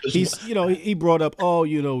 right. He brought up,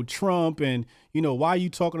 Trump and, why are you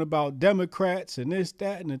talking about Democrats and this,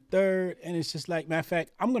 that, and the third? And it's just like, matter of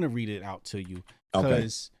fact, I'm going to read it out to you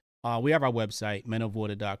because we have our website,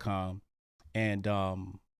 menofwater.com. And,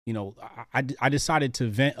 I decided to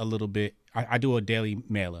vent a little bit. I do a daily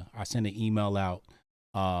mailer. I send an email out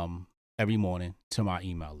every morning to my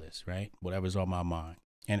email list, right? Whatever's on my mind.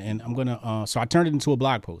 And I'm going to, so I turned it into a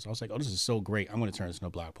blog post. I was like, oh, this is so great. I'm going to turn this into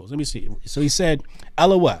a blog post. Let me see. So he said,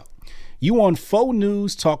 LOL, you on faux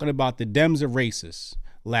news talking about the Dems are racist.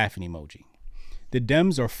 Laughing emoji. The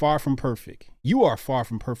Dems are far from perfect. You are far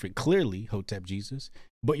from perfect, clearly, Hotep Jesus,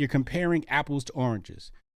 but you're comparing apples to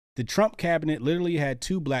oranges. The Trump cabinet literally had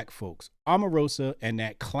 2 black folks, Omarosa and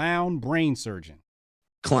that clown brain surgeon.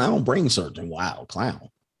 Clown brain surgeon. Wow, clown.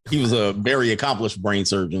 He was a very accomplished brain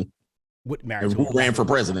surgeon. Who ran for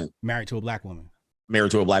president? Married to a black woman.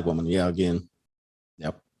 Married to a black woman. Yeah, again.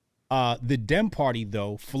 Yep. The Dem Party,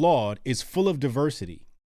 though, flawed, is full of diversity.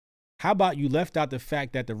 How about you left out the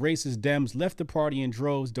fact that the racist Dems left the party in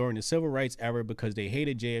droves during the civil rights era because they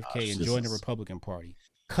hated JFK and joined the Republican Party?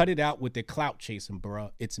 Cut it out with the clout chasing,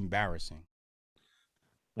 bruh. It's embarrassing.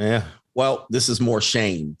 Yeah. Well, this is more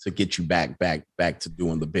shame to get you back to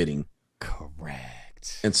doing the bidding.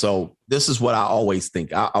 Correct. And so this is what I always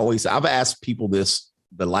think. I've asked people this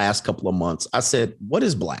the last couple of months. I said, what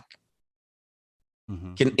is black?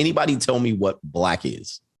 Mm-hmm. Can anybody tell me what black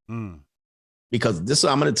is? Because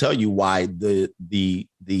I'm going to tell you why the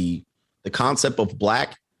concept of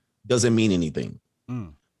black doesn't mean anything.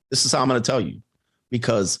 This is how I'm going to tell you,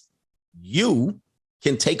 because you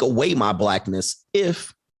can take away my blackness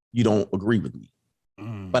if you don't agree with me,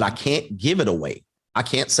 but I can't give it away. I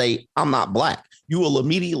can't say I'm not black. You will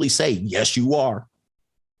immediately say, yes, you are.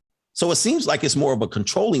 So it seems like it's more of a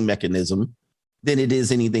controlling mechanism than it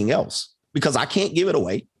is anything else, because I can't give it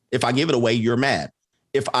away. If I give it away, you're mad.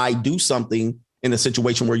 If I do something in a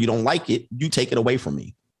situation where you don't like it, you take it away from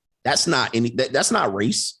me. That's not that's not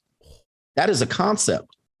race. That is a concept.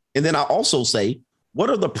 And then I also say, what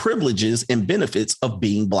are the privileges and benefits of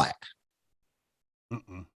being black?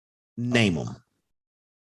 Name them.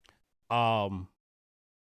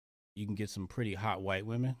 You can get some pretty hot white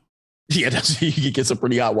women. Yeah, you can get some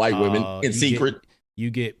pretty hot white women in secret. You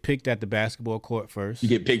get picked at the basketball court first. You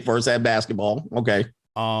get picked first at basketball. Okay.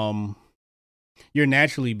 You're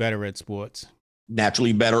naturally better at sports.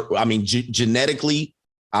 Naturally better. I mean, genetically,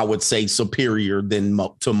 I would say superior than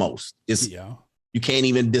to most. You can't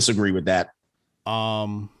even disagree with that.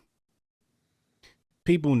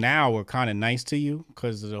 People now are kind of nice to you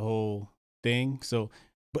because of the whole thing. So,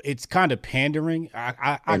 but it's kind of pandering.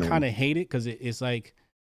 I kind of hate it because it's like,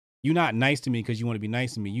 you're not nice to me because you want to be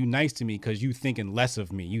nice to me. You nice to me because you thinking less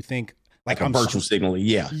of me. You think like I'm virtual signaling.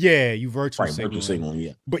 Yeah. Yeah. You virtual signaling. Virtual signaling.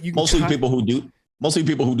 Yeah. But you mostly people who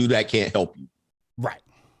do that can't help you. Right.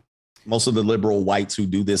 Most of the liberal whites who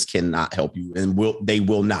do this cannot help you, and they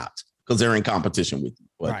will not, because they're in competition with you.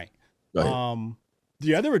 But, right.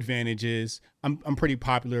 The other advantage is I'm pretty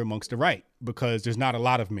popular amongst the right because there's not a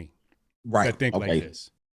lot of me. Right. That think like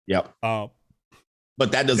this. Yep.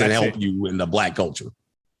 But that doesn't help you in the black culture.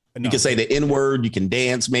 No. You can say the N-word, you can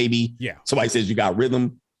dance maybe. Yeah. Somebody says you got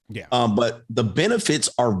rhythm. Yeah. But the benefits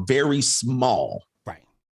are very small. Right.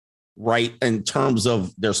 Right. In terms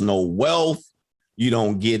of there's no wealth. You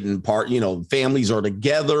don't get in part, families are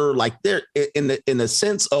together. Like they're in the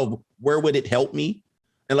sense of where would it help me?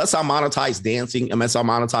 Unless I monetize dancing, unless I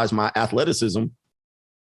monetize my athleticism,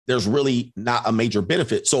 there's really not a major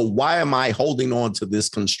benefit. So why am I holding on to this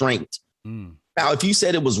constraint? Now, if you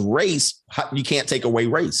said it was race, you can't take away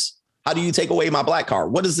race. How do you take away my black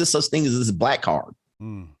card? What is this such thing as this black card?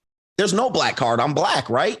 There's no black card. I'm black,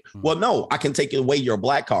 right? Well, no, I can take away your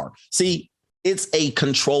black card. See, it's a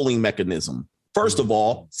controlling mechanism. First of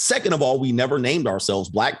all. Second of all, we never named ourselves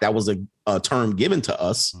black. That was a term given to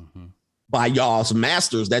us by y'all's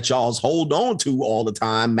masters that y'all's hold on to all the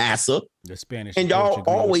time, massa. The Spanish. And y'all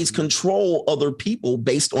always control other people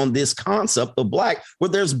based on this concept of black, where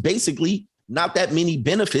there's basically not that many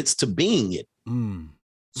benefits to being it.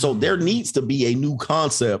 So there needs to be a new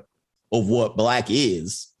concept of what black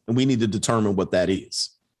is, and we need to determine what that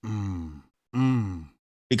is.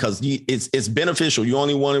 Because it's beneficial. You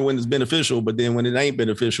only want it when it's beneficial, but then when it ain't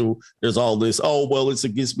beneficial, there's all this, oh, well, it's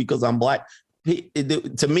against because I'm black.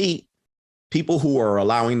 To me, people who are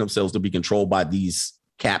allowing themselves to be controlled by these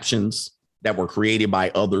captions that were created by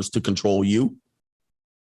others to control you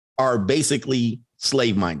are basically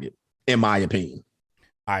slave-minded, in my opinion.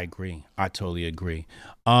 I agree. I totally agree.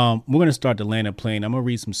 We're going to start the land of plane. I'm going to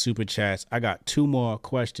read some super chats. I got 2 more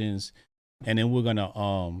questions, and then we're going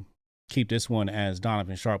to keep this one, as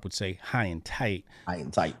Donovan Sharp would say, high and tight. High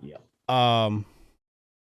and tight, yeah.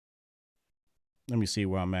 Let me see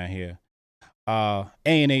where I'm at here.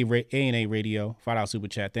 A&A Radio, $5 super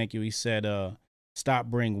chat. Thank you. He said, stop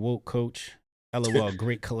bring woke coach. LOL,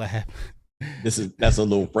 great collab. That's a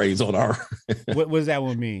little phrase on our. What does that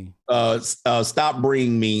one mean? Stop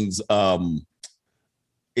bring means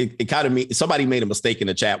it kind of means somebody made a mistake in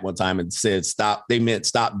the chat one time and said stop. They meant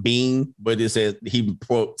stop being, but it said he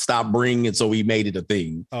quote stop bring, and so he made it a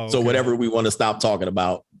thing. Oh, okay. So whatever we want to stop talking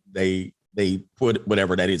about, they put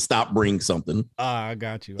whatever that is. Stop bring something. I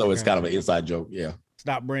got you. So it's kind of an inside joke. Yeah.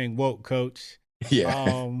 Stop bring woke coach.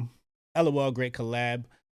 Yeah. LOL, great collab.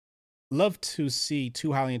 Love to see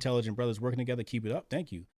 2 highly intelligent brothers working together. Keep it up.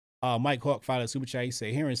 Thank you. Mike Hawk filed a super chat. He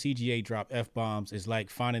said, hearing CGA drop F-bombs is like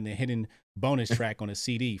finding the hidden bonus track on a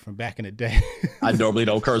CD from back in the day. I normally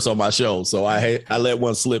don't curse on my show, so I let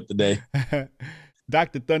one slip today.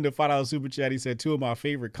 Dr. Thunder, $5 super chat. He said, two of my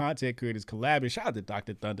favorite content creators collabing. Shout out to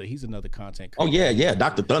Dr. Thunder. He's another content Oh creator. yeah.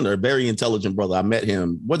 Dr. Thunder, a very intelligent brother. I met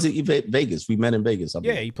him. Was it Vegas? We met in Vegas.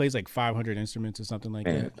 Yeah, he plays like 500 instruments or something like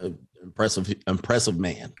that. Impressive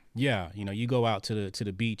man. Yeah, you go out to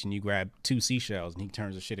the beach and you grab 2 seashells and he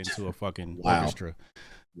turns the shit into a fucking Wow. orchestra.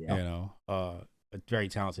 Yeah. A very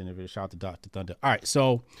talented individual. Shout out to Dr. Thunder. All right,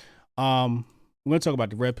 so we're gonna talk about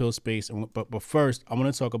the red pill space, but first I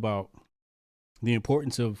want to talk about the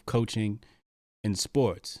importance of coaching in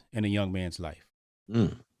sports in a young man's life.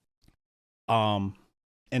 And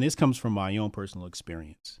this comes from my own personal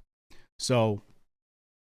experience. So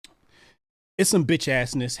it's some bitch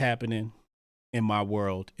assness happening in my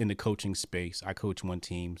world in the coaching space. I coach one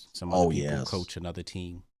team, some other people coach another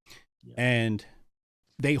team, and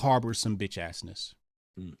they harbor some bitch assness.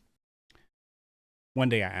 One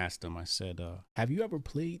day I asked them, I said, have you ever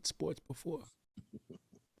played sports before? And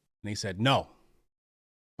they said, no.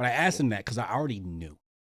 But I asked him that because I already knew.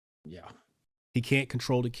 Yeah. He can't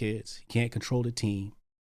control the kids. He can't control the team.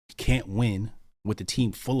 He can't win with the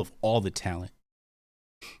team full of all the talent.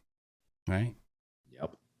 Right?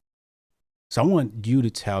 Yep. So I want you to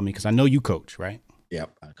tell me, because I know you coach, right?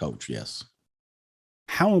 Yep. I coach, yes.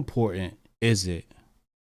 How important is it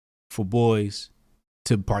for boys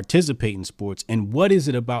to participate in sports? And what is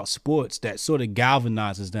it about sports that sort of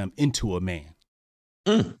galvanizes them into a man?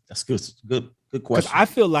 That's good. Good Because question. I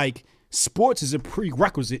feel like sports is a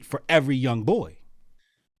prerequisite for every young boy.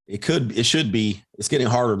 It should be. It's getting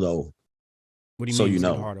harder though. What do you So mean you it's know.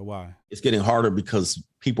 getting harder? Why? It's getting harder because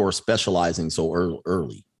people are specializing so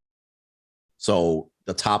early. So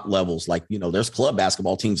the top levels, like, there's club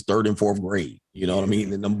basketball teams 3rd and 4th grade. You know what I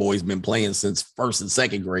mean? And them boys been playing since 1st and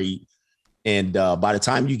 2nd grade. And by the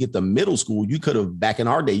time you get to middle school, you could have, back in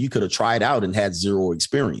our day, you could have tried out and had 0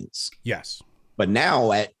 experience. Yes. But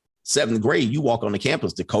now at 7th grade, you walk on the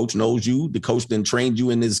campus, the coach knows you, the coach then trained you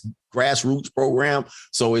in this grassroots program.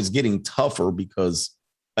 So it's getting tougher because,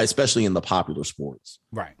 especially in the popular sports.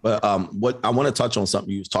 Right. But what I want to touch on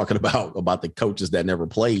something you was talking about the coaches that never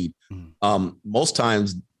played. Most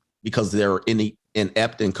times, because they're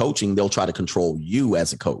inept in coaching, they'll try to control you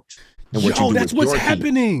as a coach. And what you do that's with what's your team.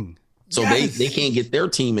 happening. So they can't get their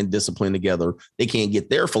team and discipline together. They can't get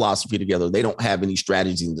their philosophy together. They don't have any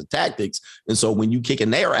strategies and tactics. And so when you kick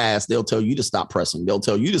in their ass, they'll tell you to stop pressing. They'll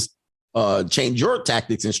tell you to change your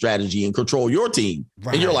tactics and strategy and control your team.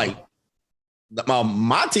 Right. And you're like,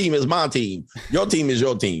 my team is my team. Your team is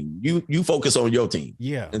your team. You focus on your team.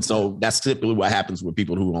 Yeah. And so that's typically what happens with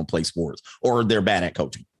people who don't play sports or they're bad at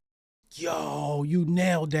coaching. Yo, you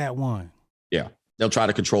nailed that one. Yeah. They'll try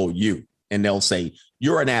to control you. And they'll say,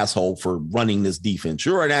 you're an asshole for running this defense.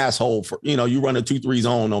 You're an asshole for, you run a 2-3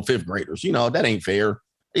 zone on 5th graders. That ain't fair.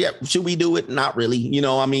 Yeah. Should we do it? Not really.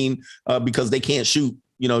 Because they can't shoot,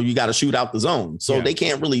 you got to shoot out the zone. So they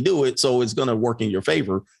can't really do it. So it's going to work in your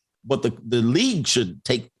favor. But the league should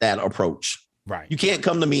take that approach. Right. You can't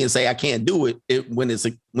come to me and say, I can't do it, when it's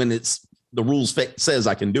the rules says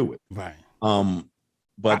I can do it. Right.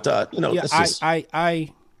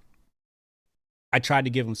 I tried to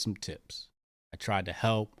give him some tips. I tried to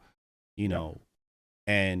help,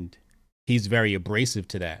 and he's very abrasive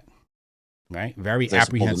to that, right? Very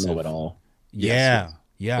apprehensive. Know it all. Yeah.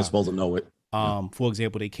 They're supposed to know it. For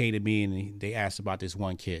example, they came to me and they asked about this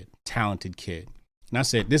one kid, talented kid. And I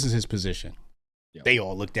said, this is his position. Yeah. They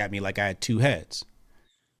all looked at me like I had 2 heads.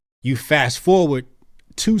 You fast forward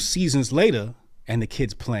 2 seasons later and the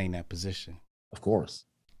kid's playing that position. Of course.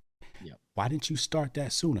 Why didn't you start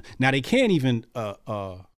that sooner? Now they can't even,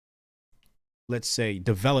 let's say,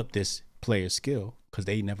 develop this player skill because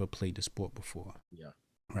they never played the sport before. Yeah.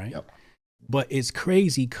 Right. Yep. But it's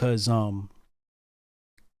crazy because I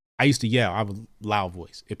used to yell. I have a loud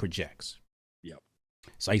voice. It projects. Yep.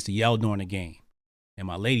 So I used to yell during the game, and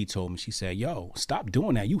my lady told me, she said, "Yo, stop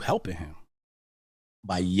doing that. You helping him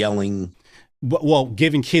by yelling." But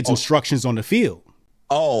giving kids instructions on the field.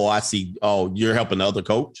 Oh, I see. Oh, you're helping the other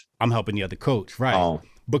coach? I'm helping the other coach, right? Oh.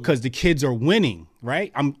 Because the kids are winning,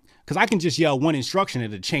 right? Because I can just yell one instruction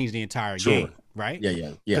and it'll change the entire game, right?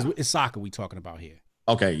 Yeah. Because it's soccer we talking about here.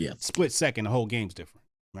 Okay, yeah. Split second, the whole game's different,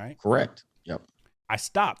 right? Correct. Yep. I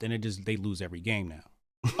stopped and they lose every game now.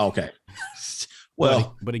 Okay.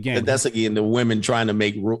 Well, but again, that's again the women trying to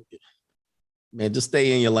make man, just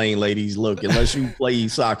stay in your lane, ladies. Look, unless you play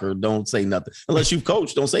soccer, don't say nothing. Unless you've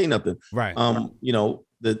coached, don't say nothing. Right.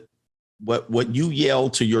 What you yell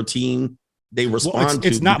to your team, they respond to.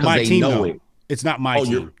 It's not my team, though. It. It's not my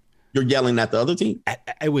team. You're yelling at the other team?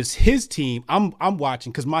 It was his team. I'm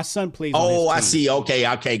watching because my son plays on his Oh, team. I see.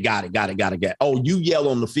 Okay. Got it. Oh, you yell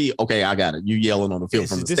on the field. Okay, I got it. You yelling on the field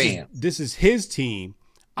from the stand. This is his team.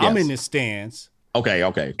 I'm Yes. in the stands.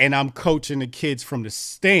 Okay. And I'm coaching the kids from the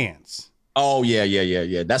stands. Oh,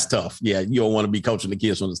 yeah. That's tough. Yeah, you don't want to be coaching the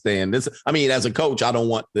kids from the stand. As a coach, I don't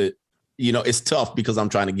want it's tough because I'm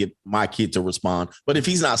trying to get my kid to respond. But if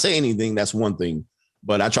he's not saying anything, that's one thing.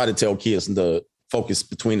 But I try to tell kids to focus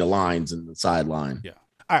between the lines and the sideline. Yeah.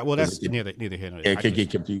 All right. Well, that's neither here nor there. It could get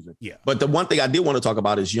confusing. Yeah. But the one thing I did want to talk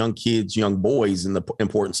about is young kids, young boys, and the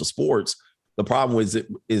importance of sports. The problem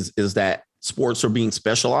is that sports are being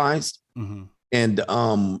specialized, Mm-hmm.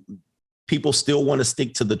 and people still want to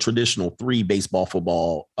stick to the traditional 3: baseball,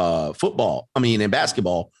 football, and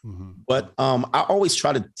basketball. Mm-hmm. But I always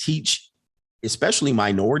try to teach, especially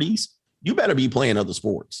minorities, you better be playing other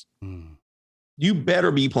sports. Mm. You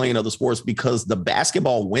better be playing other sports because the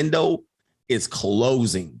basketball window is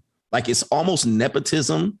closing. Like, it's almost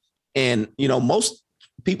nepotism. And, most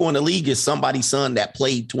people in the league is somebody's son that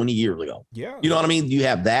played 20 years ago. Yeah. You know what I mean? You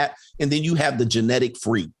have that. And then you have the genetic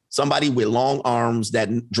freak, somebody with long arms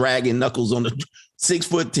that dragging knuckles on the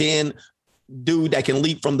 6'10" dude that can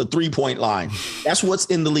leap from the 3-point line. That's what's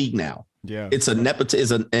in the league now. Yeah. It's a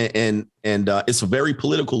nepotism and it's a very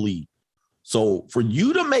political league. So for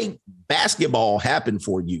you to make basketball happen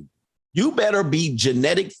for you, you better be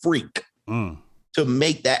genetic freak to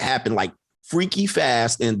make that happen, like freaky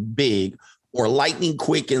fast and big, or lightning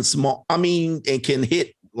quick and small. And can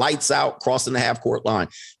hit lights out crossing the half court line.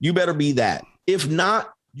 You better be that. If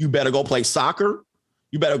not, you better go play soccer.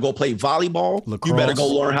 You better go play volleyball. Lacrosse. You better go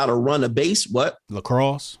learn how to run a base. What?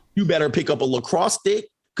 Lacrosse. You better pick up a lacrosse stick,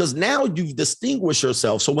 because now you've distinguished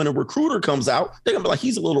yourself. So when a recruiter comes out, they're gonna be like,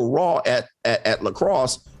 he's a little raw at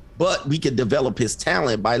lacrosse, but we could develop his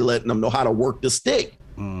talent by letting them know how to work the stick.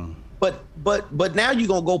 Mm. But now you're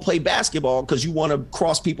gonna go play basketball because you want to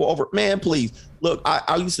cross people over. Man, please look.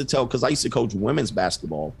 I used to tell, because I used to coach women's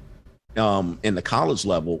basketball in the college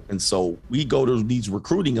level, and so we go to these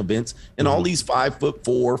recruiting events, and all these 5'4",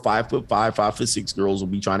 5'5", 5'6" girls will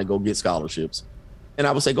be trying to go get scholarships, and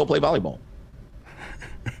I would say, go play volleyball.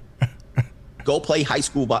 Go play high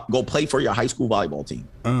school. Go play for your high school volleyball team.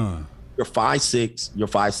 You're 5'6", you're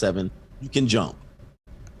 5'7", you can jump.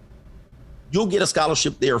 You'll get a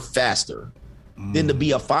scholarship there faster than to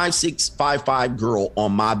be a 5'6", 5'5" girl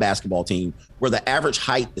on my basketball team where the average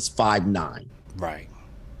height is 5'9". Right.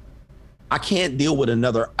 I can't deal with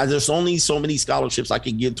another. There's only so many scholarships I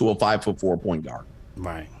can give to a 5'4" point guard,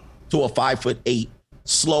 Right. to a 5'8"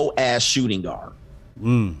 slow ass shooting guard.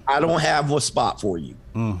 I don't have a spot for you.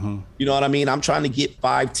 Mm-hmm. You know what I mean? I'm trying to get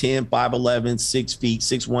 5'10", 5'11", 6 feet,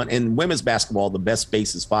 6'1". In women's basketball, the best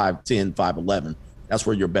space is 5'10", 5'11". That's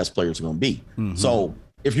where your best players are going to be. Mm-hmm. So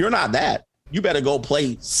if you're not that, you better go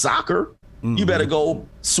play soccer. Mm-hmm. You better go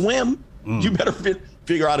swim. You better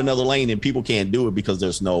figure out another lane, and people can't do it because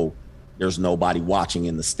there's nobody watching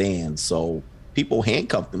in the stands. So people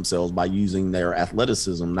handcuff themselves by using their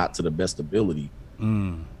athleticism not to the best ability.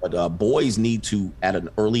 But boys need to, at an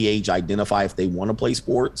early age, identify if they want to play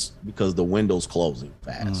sports because the window's closing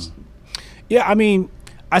fast. Yeah,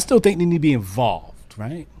 I still think they need to be involved,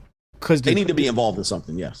 right? Because They need to be involved in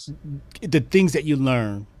something, yes. the things that you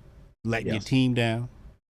learn, letting your Yes. team down,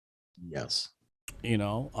 Yes. letting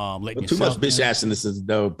But too much yourself bitch down. assness is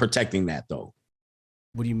though protecting that, though.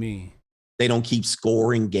 What do you mean? They don't keep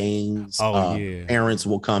scoring games. Oh, yeah. Parents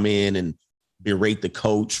will come in and berate the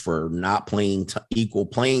coach for not playing equal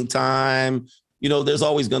playing time. There's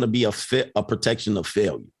always going to be a protection of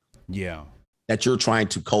failure Yeah. that you're trying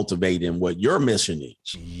to cultivate in what your mission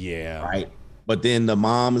is. Yeah. Right. But then the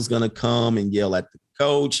mom is going to come and yell at the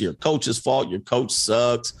coach. Your coach's fault. Your coach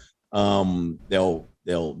sucks. They'll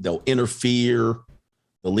interfere.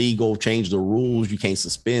 The league will change the rules. You can't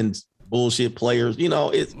suspend bullshit players.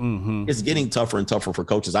 It's getting tougher and tougher for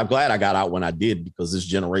coaches. I'm glad I got out when I did, because this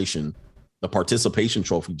generation, the participation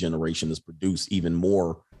trophy generation, has produced even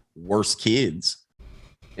more worse kids.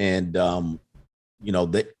 And,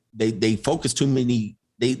 they focus too many.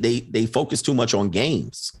 They focus too much on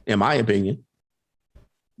games, in my opinion,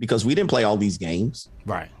 because we didn't play all these games.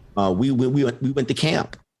 Right. We went to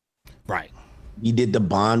camp. Right. We did the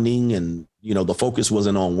bonding, and the focus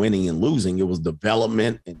wasn't on winning and losing. It was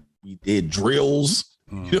development, and we did drills.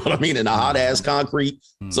 You know what I mean? In a hot ass concrete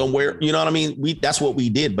somewhere. You know what I mean? That's what we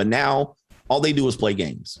did. But now all they do is play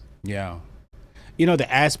games. Yeah.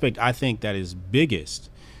 The aspect I think that is biggest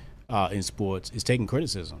in sports is taking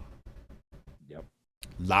criticism. Yep.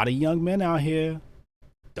 A lot of young men out here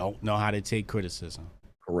don't know how to take criticism.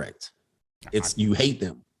 Correct. You hate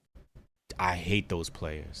them. I hate those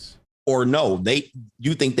players. or no,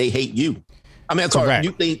 you think they hate you. I mean, sorry, Correct.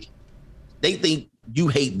 you think they think you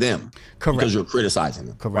hate them Correct. because you're criticizing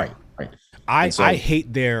them. Correct. Right. I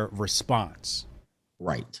hate their response.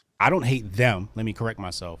 Right. I don't hate them. Let me correct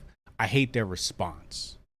myself. I hate their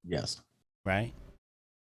response. Yes. Right?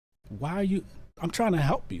 Why are you? I'm trying to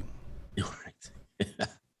help you. You're right.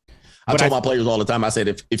 I told my players all the time, I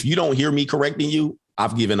said, if you don't hear me correcting you,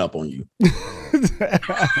 I've given up on you.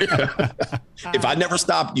 If I never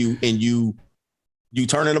stop you and you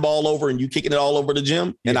turning the ball over and you kicking it all over the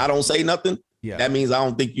gym and I don't say nothing, that means I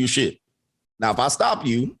don't think you shit. Now, if I stop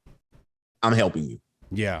you, I'm helping you.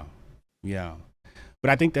 Yeah. Yeah. But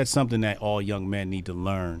I think that's something that all young men need to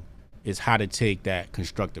learn is how to take that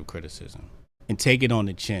constructive criticism and take it on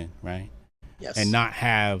the chin, right? Yes. And not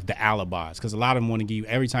have the alibis. Because a lot of them want to give you,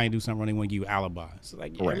 every time you do something wrong, they want to give you alibis. It's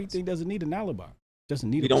like, yeah, everything doesn't need an alibi. Doesn't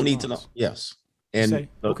need. You don't need to know. Yes. And say,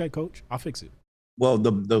 okay, coach, I'll fix it. Well,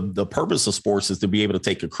 the purpose of sports is to be able to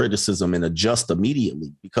take a criticism and adjust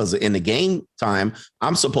immediately, because in the game time,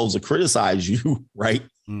 I'm supposed to criticize you, right?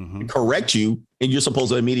 Mm-hmm. Correct you, and you're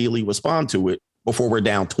supposed to immediately respond to it before we're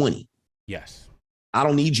down 20. Yes. I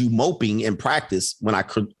don't need you moping in practice when I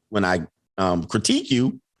critique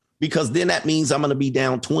you, because then that means I'm going to be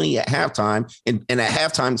down 20 at halftime, and at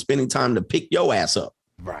halftime spending time to pick your ass up.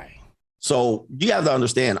 Right. So you have to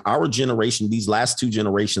understand, our generation, these last two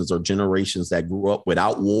generations are generations that grew up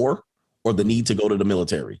without war or the need to go to the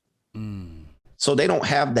military. Mm. So they don't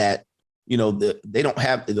have that, they don't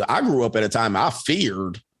have, I grew up at a time I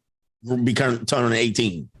feared turning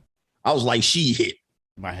 18. I was like, shit,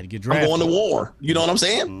 Might have to get drafted. I'm going to war. You know what I'm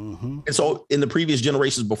saying? Mm-hmm. And so in the previous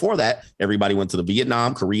generations before that, everybody went to the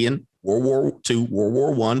Vietnam, Korean, World War II, World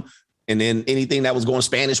War I, and then anything that was going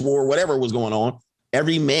Spanish War, whatever was going on.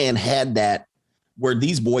 Every man had that, where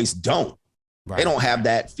these boys don't. Right. They don't have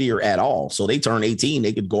that fear at all. So they turn 18,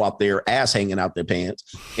 they could go out there ass hanging out their pants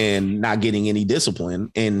and not getting any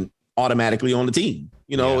discipline and automatically on the team.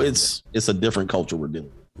 It's a different culture we're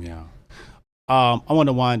dealing with. Yeah. I want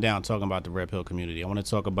to wind down talking about the Red Pill community. I want to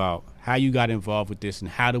talk about how you got involved with this and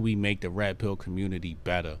how do we make the Red Pill community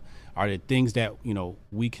better? Are there things that,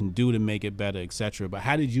 we can do to make it better, et cetera? But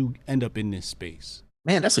how did you end up in this space?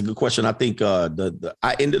 Man, that's a good question. I think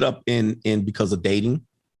I ended up in because of dating,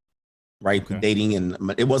 right? Okay. Dating,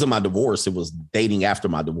 and it wasn't my divorce. It was dating after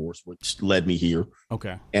my divorce, which led me here.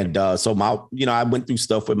 Okay. And so I went through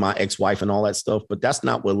stuff with my ex-wife and all that stuff, but that's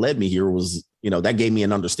not what led me here. Was, that gave me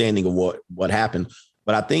an understanding of what happened.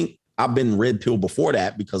 But I think I've been red pill before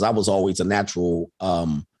that because I was always a natural.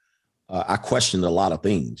 I questioned a lot of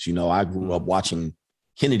things. I grew up watching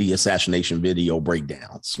Kennedy assassination video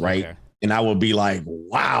breakdowns, right? Okay. And I would be like,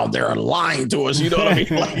 wow, they're lying to us. You know what I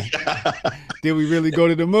mean? Like, did we really go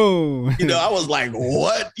to the moon? I was like,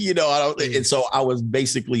 what? And so I was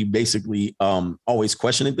basically always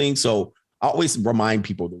questioning things. So I always remind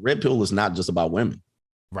people the red pill is not just about women.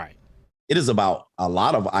 Right. It is about a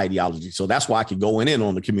lot of ideology. So that's why I could go in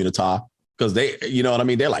on the community, because they, you know what I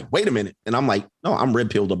mean? They're like, wait a minute. And I'm like, no, I'm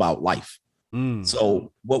red pilled about life. Mm.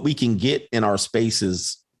 So what we can get in our space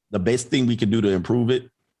is the best thing we can do to improve it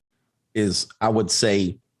is, I would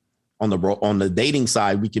say, on the dating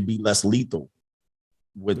side, we could be less lethal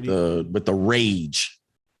with the rage,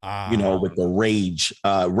 with the rage.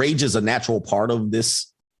 Rage is a natural part of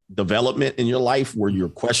this development in your life where you're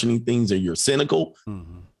questioning things or you're cynical.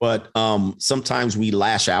 Mm-hmm. But sometimes we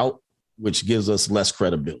lash out, which gives us less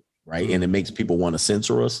credibility, right? Mm-hmm. And it makes people want to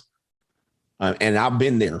censor us. And I've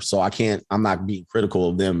been there, so I'm not being critical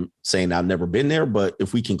of them saying I've never been there. But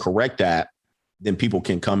if we can correct that, then people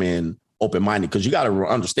can come in open-minded, because you got to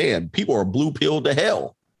understand, people are blue pilled to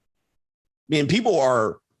hell. I mean, people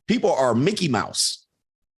are Mickey Mouse,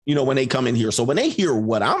 when they come in here. So when they hear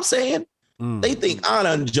what I'm saying, they think I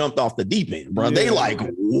done jumped off the deep end, bro. Yeah. They like,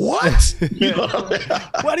 what?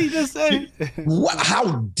 What did he just say?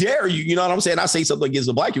 How dare you? You know what I'm saying? I say something against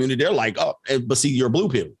the black community. They're like, oh, but see, you're blue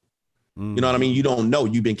pill. You know what I mean? You don't know.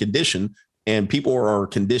 You've been conditioned. And people are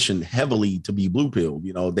conditioned heavily to be blue pilled.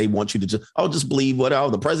 They want you to just believe what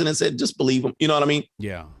the president said. Just believe him. You know what I mean?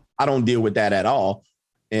 Yeah. I don't deal with that at all.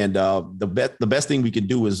 And the best thing we can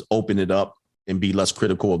do is open it up and be less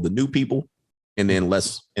critical of the new people, and then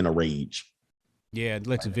less in a rage. Yeah,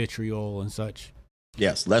 less vitriol and such.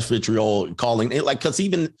 Yes, less vitriol, calling it, like, because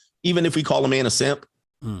even if we call a man a simp,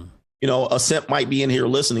 a simp might be in here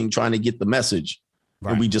listening, trying to get the message,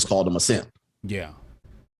 right, and we just called him a simp. Yeah.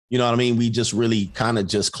 You know what I mean? We just really kind of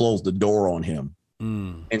just closed the door on him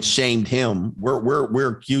and shamed him. We're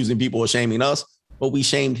accusing people of shaming us, but we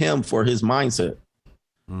shamed him for his mindset.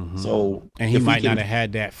 Mm-hmm. So, and he might not have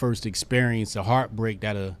had that first experience, a heartbreak,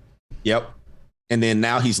 Yep. And then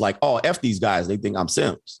now he's like, oh, F these guys. They think I'm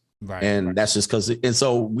Sims. Right. And right. that's just because. And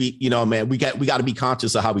so we, man, we got to be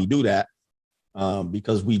conscious of how we do that,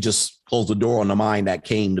 because we just closed the door on the mind that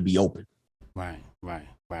came to be open. Right.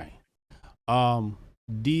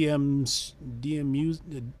 DMusing,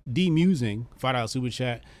 $5 super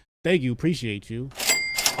chat. Thank you, appreciate you.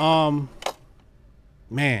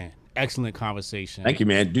 Man, excellent conversation. Thank you,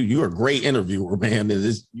 man. Dude, you're a great interviewer, man.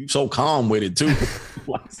 You're so calm with it too.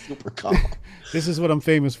 Like super calm. This is what I'm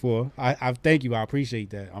famous for. I thank you. I appreciate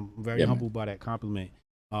that. I'm very humbled by that compliment.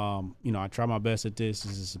 I try my best at this.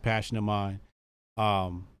 This is a passion of mine.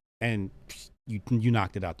 And you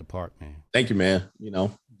knocked it out the park, man. Thank you, man.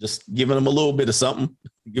 Just giving them a little bit of something.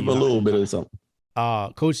 Give them a little bit of something.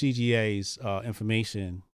 Coach CGA's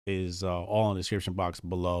information is all in the description box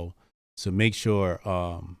below. So make sure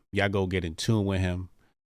y'all go get in tune with him.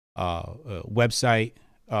 Website,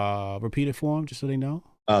 repeat it for him just so they know.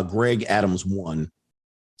 Greg Adams 1.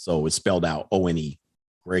 So it's spelled out ONE.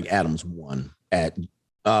 Greg Adams 1 at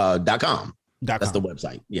 .com. That's the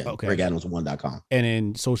website. Yeah. Okay. GregAdams1.com. And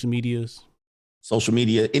then social medias. Social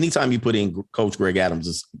media. Anytime you put in Coach Greg Adams,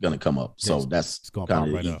 it's gonna come up. So that's going to pop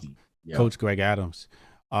right easy. up. Yeah. Coach Greg Adams.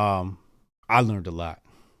 I learned a lot.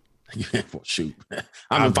 Well, shoot.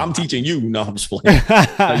 If I'm teaching you, no, I'm just playing.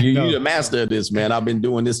 You're the master of this, man. I've been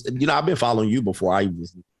doing this. I've been following you before I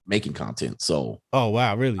was making content. So oh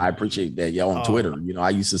wow, really? I appreciate that. Yeah, on Twitter.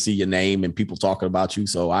 I used to see your name and people talking about you.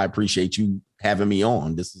 So I appreciate you having me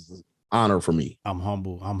on. This is an honor for me. I'm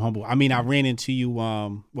humble. I mean, I ran into you.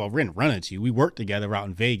 Run into you. We worked together out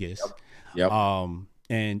in Vegas. Yep.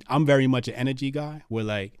 And I'm very much an energy guy. Where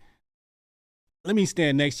like, let me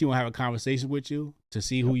stand next to you and have a conversation with you to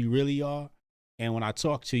see who you really are. And when I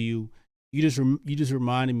talk to you, you just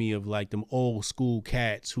reminded me of like them old school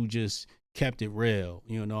cats who just kept it real,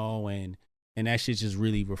 and that shit's just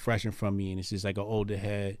really refreshing from me. And it's just like an older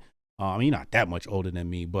head. You're not that much older than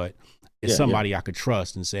me, but it's somebody I could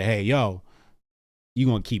trust and say, hey, yo, you're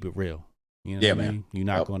going to keep it real. What I mean? You're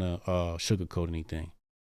not going to sugarcoat anything.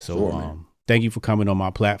 So thank you for coming on my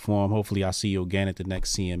platform. Hopefully I'll see you again at the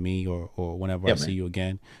next CME or whenever I see you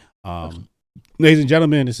again. Ladies and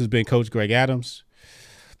gentlemen, this has been Coach Greg Adams.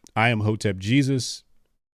 I am Hotep Jesus.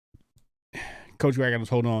 Coach Greg Adams,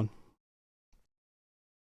 hold on.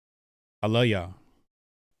 I love y'all.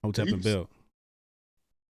 Hotep and Bill.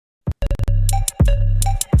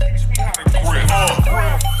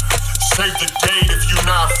 Save the date if you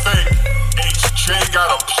not fake. HJ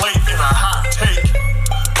got a plate and a hot take.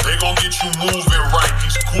 They gon' get you moving right.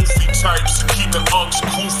 These goofy types keeping unks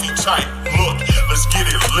goofy tight. Look, let's get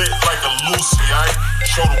it lit like a Lucy, aight?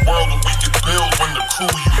 Show the world what we can build when the crew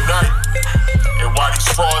unite. And while these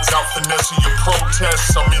frauds out finessing your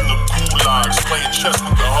protests, I'm in the gulags playing chess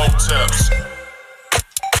with the hoteps.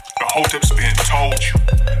 The hoteps been told you.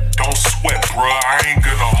 Don't sweat, bruh, I ain't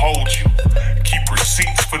gonna hold you. Keep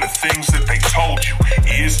receipts for the things that they told you.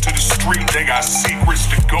 Ears to the street, they got secrets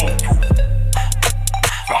to go through.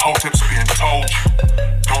 The hoteps been told you.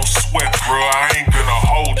 Don't sweat, bruh, I ain't gonna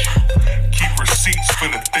hold you. Keep receipts for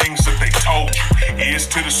the things that they told you. Ears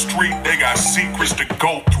to the street, they got secrets to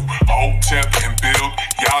go through. Hotep and Build,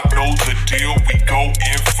 y'all know the deal. We go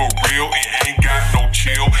in for real and ain't got no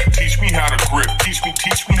chill. Teach me how to grip, teach me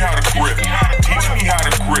how to grip.